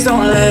 please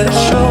don't let it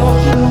show.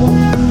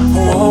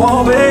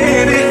 Oh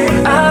baby,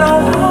 I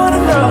don't wanna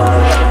know.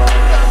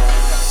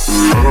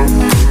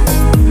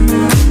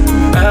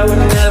 I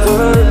would never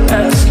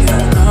ask you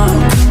no.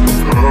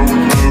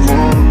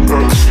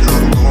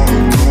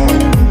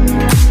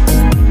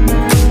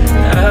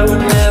 I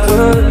would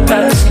never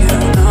ask you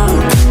no.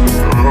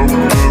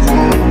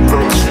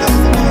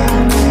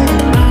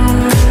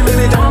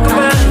 Baby, don't come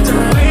back to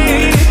me.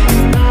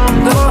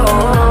 No.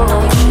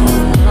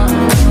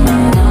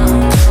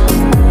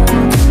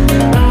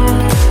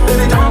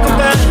 Baby, don't come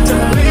back to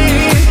me.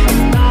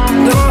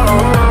 No.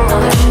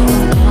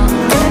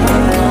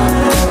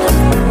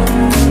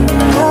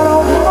 I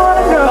don't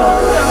wanna know.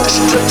 Does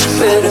she touch you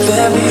better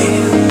than me?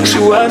 Does she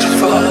watch you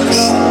fall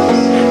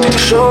asleep? Did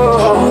you show her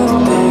all the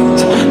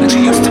things that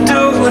you used to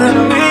do to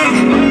me?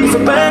 If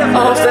we're better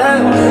off that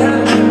way,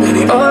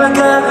 baby, all I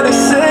gotta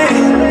say,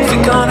 if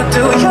you're gonna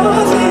do your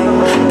thing,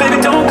 baby,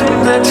 don't come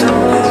back to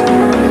me.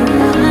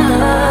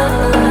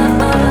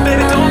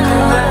 Baby, don't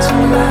come back to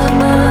me.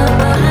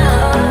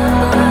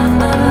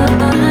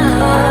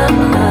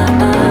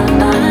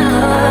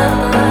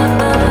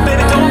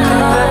 Baby, don't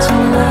come back to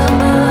me.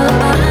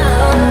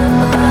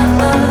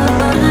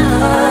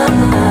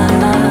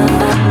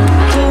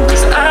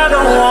 'Cause I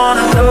don't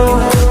wanna know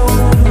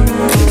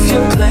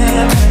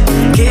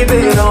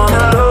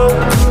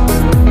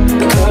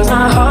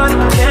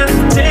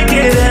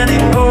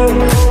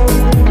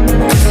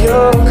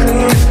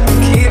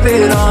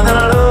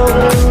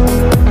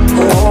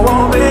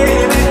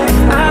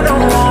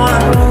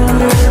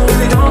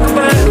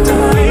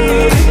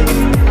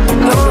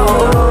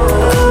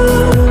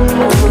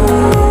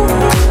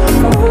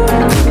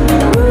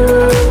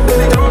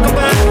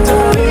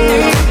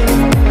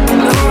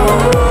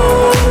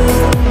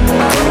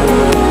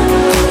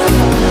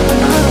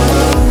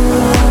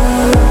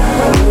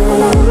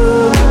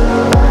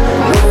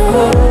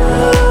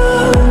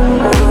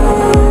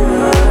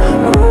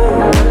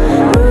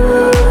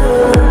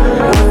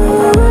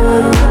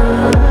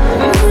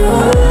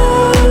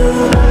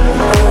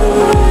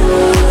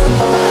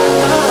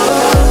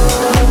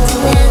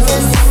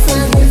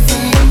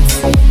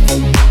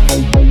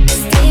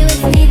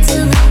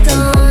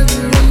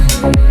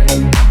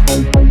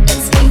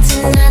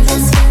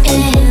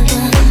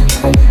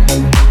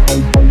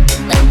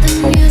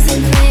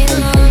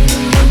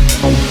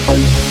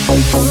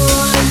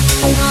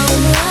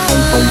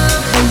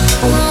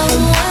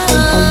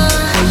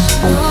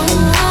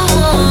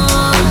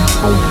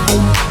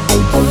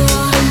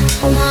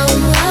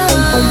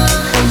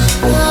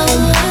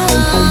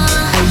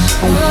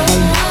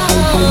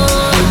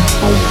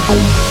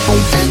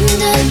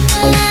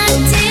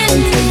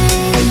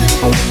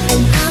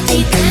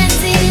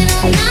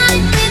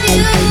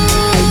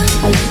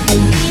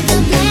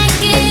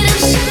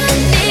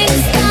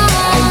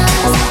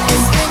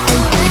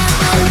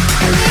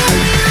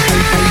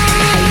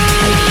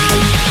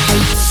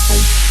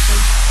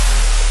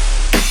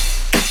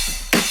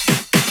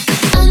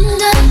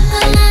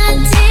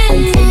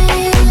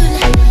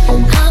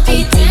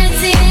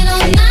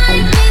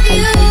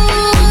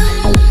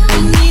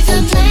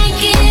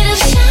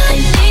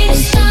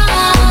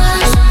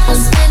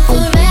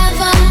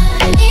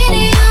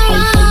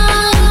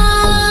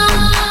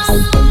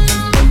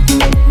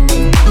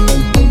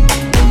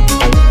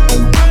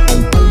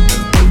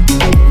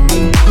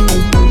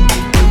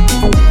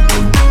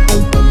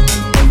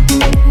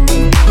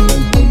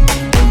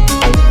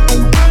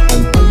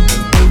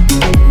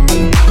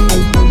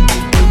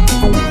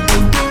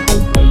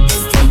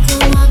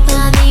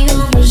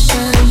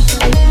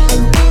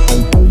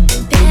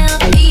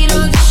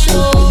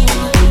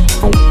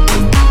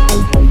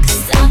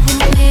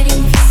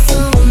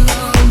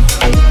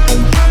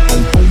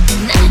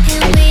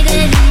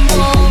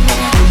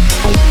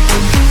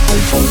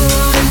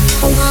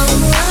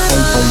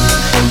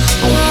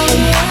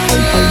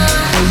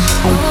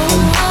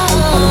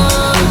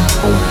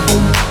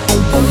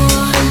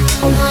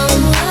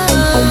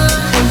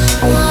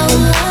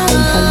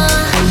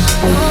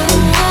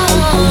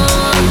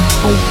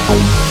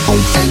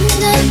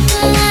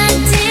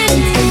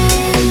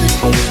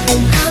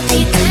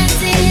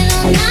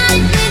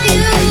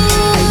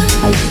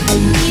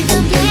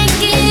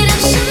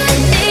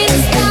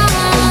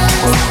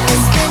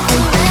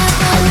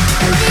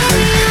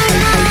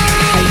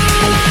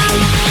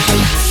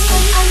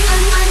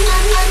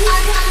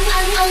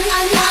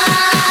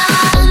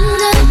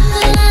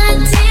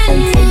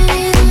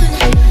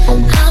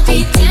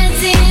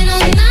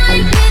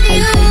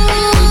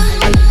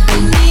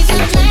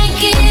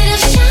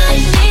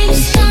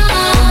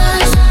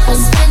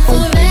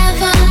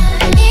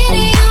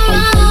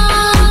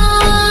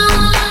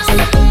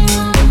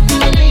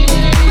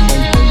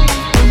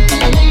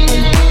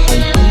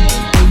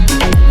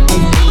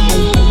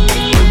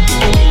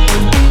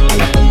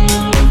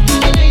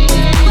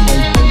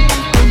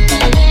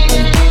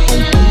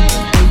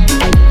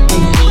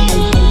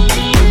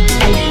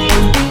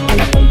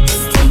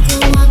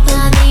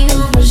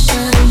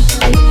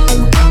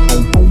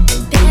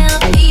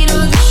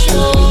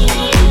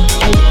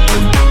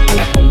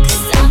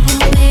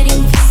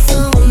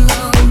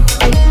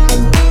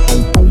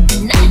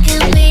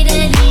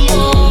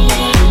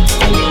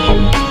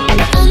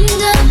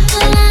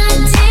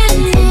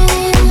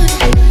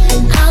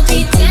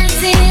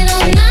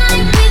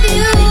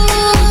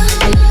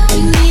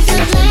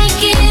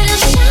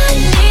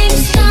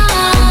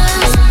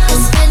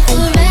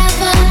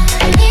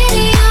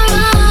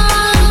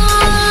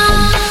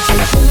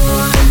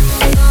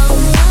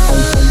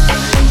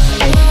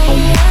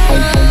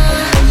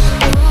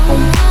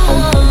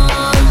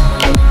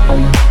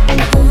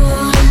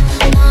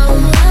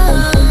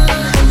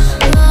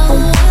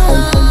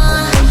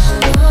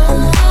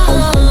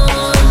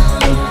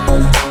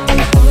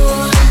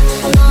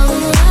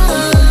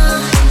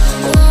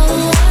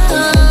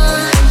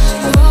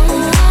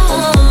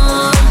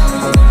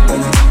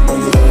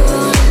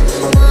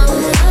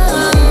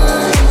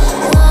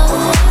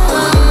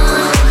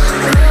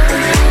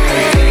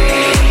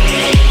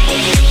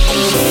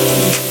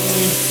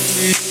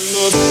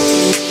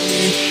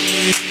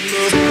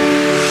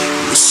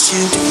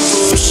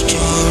first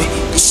time,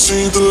 this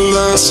ain't the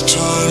last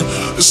time.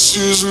 This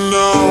is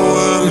now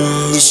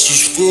and this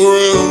is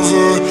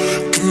forever.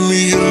 Give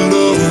me your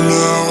love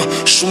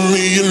now, show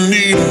me you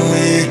need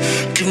me.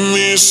 Give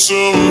me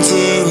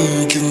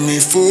something, give me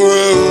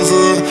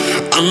forever.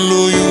 I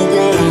know you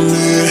want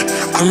it,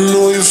 I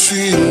know you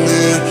feel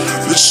it.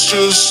 Let's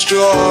just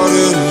start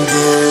and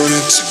burn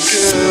it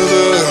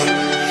together.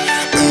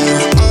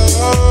 And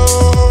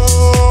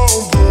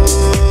I'll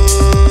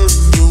burn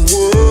the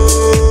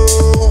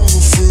world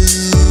for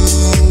you.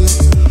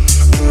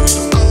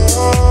 And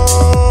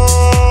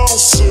I'll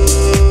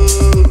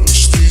search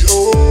the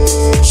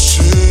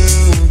ocean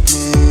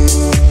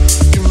blue.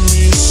 Give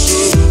me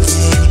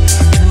something,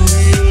 give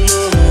me your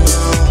love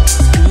now,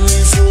 give me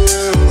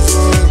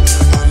forever.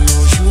 I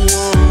know you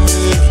want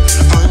it,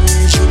 I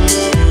need your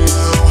love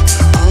now.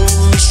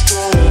 I'm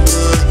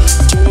stronger,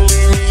 don't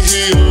leave me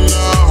here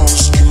now.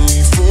 Just give me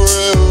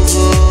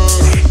forever.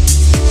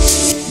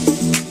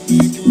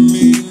 Give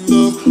me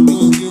love, and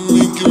give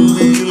me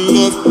your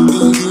love, and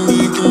give me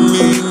love, and give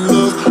me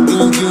love, and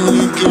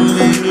give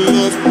me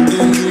love, and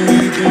give me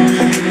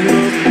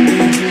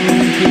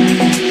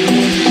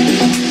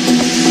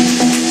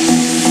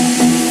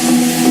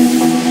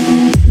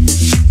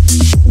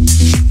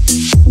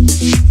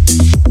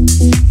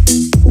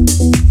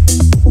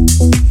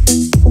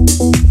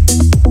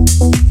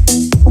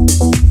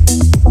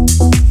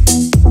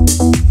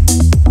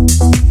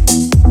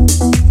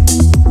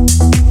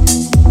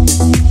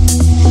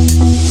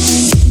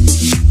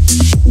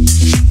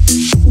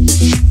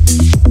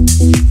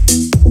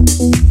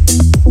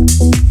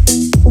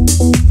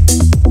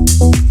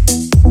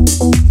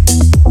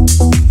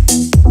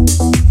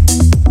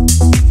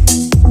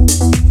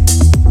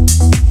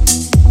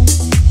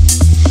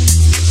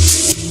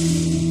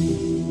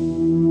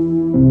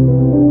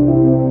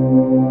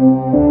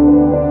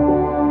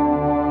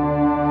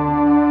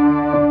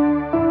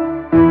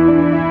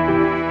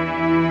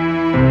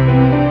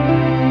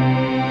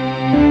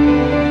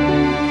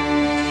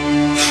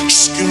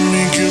Just give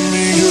me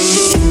your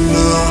love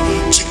now,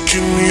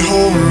 taking me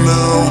home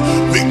now,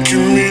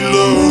 making me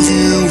love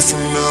you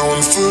from now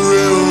and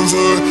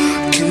forever.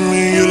 Give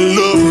me your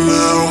love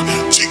now,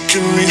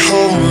 taking me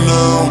home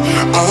now.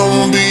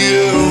 I'll be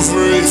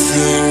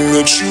everything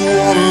that you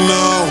want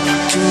now.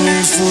 Give me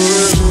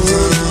forever.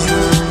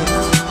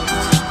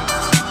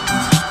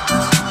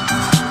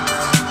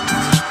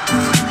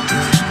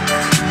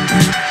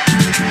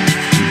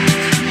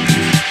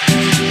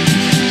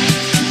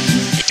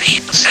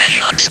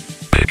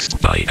 Mixed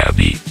by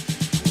Abee.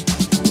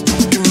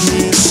 Give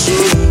me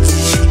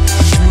something,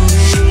 give me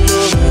your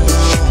love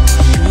now,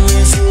 give me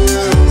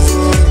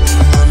forever.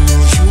 I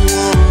know you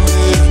want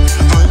it,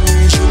 I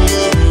need your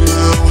love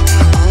now.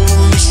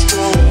 I'm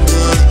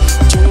stronger,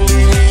 don't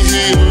leave me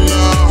here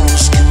now.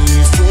 Just give me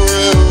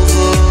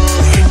forever.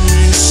 Give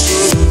me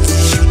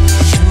something,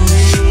 give me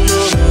your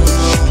love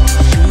now,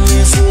 give me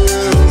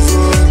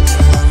forever.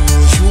 I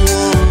know you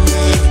want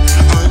it,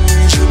 I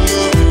need your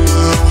love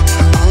now.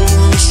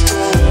 I'm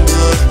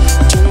stronger,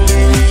 don't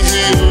leave me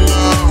here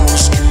now.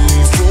 Just give me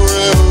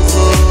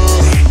forever.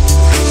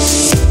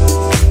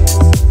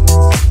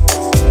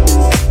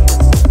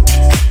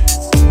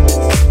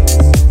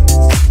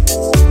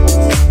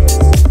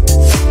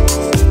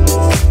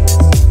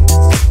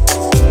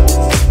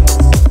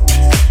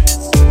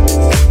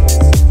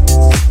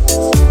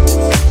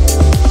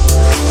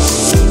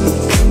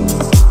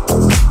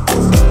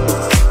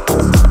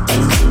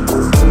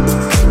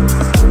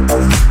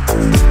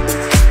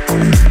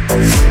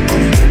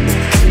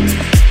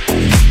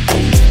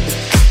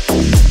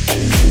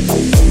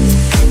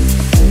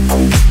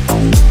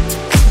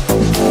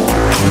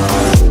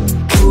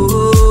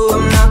 Ooh,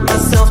 I'm not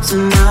myself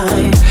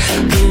tonight.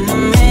 Been a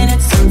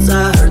minute since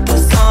I heard the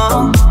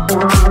song.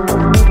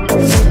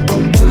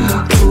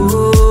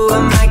 Ooh, I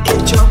might get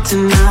drunk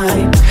tonight.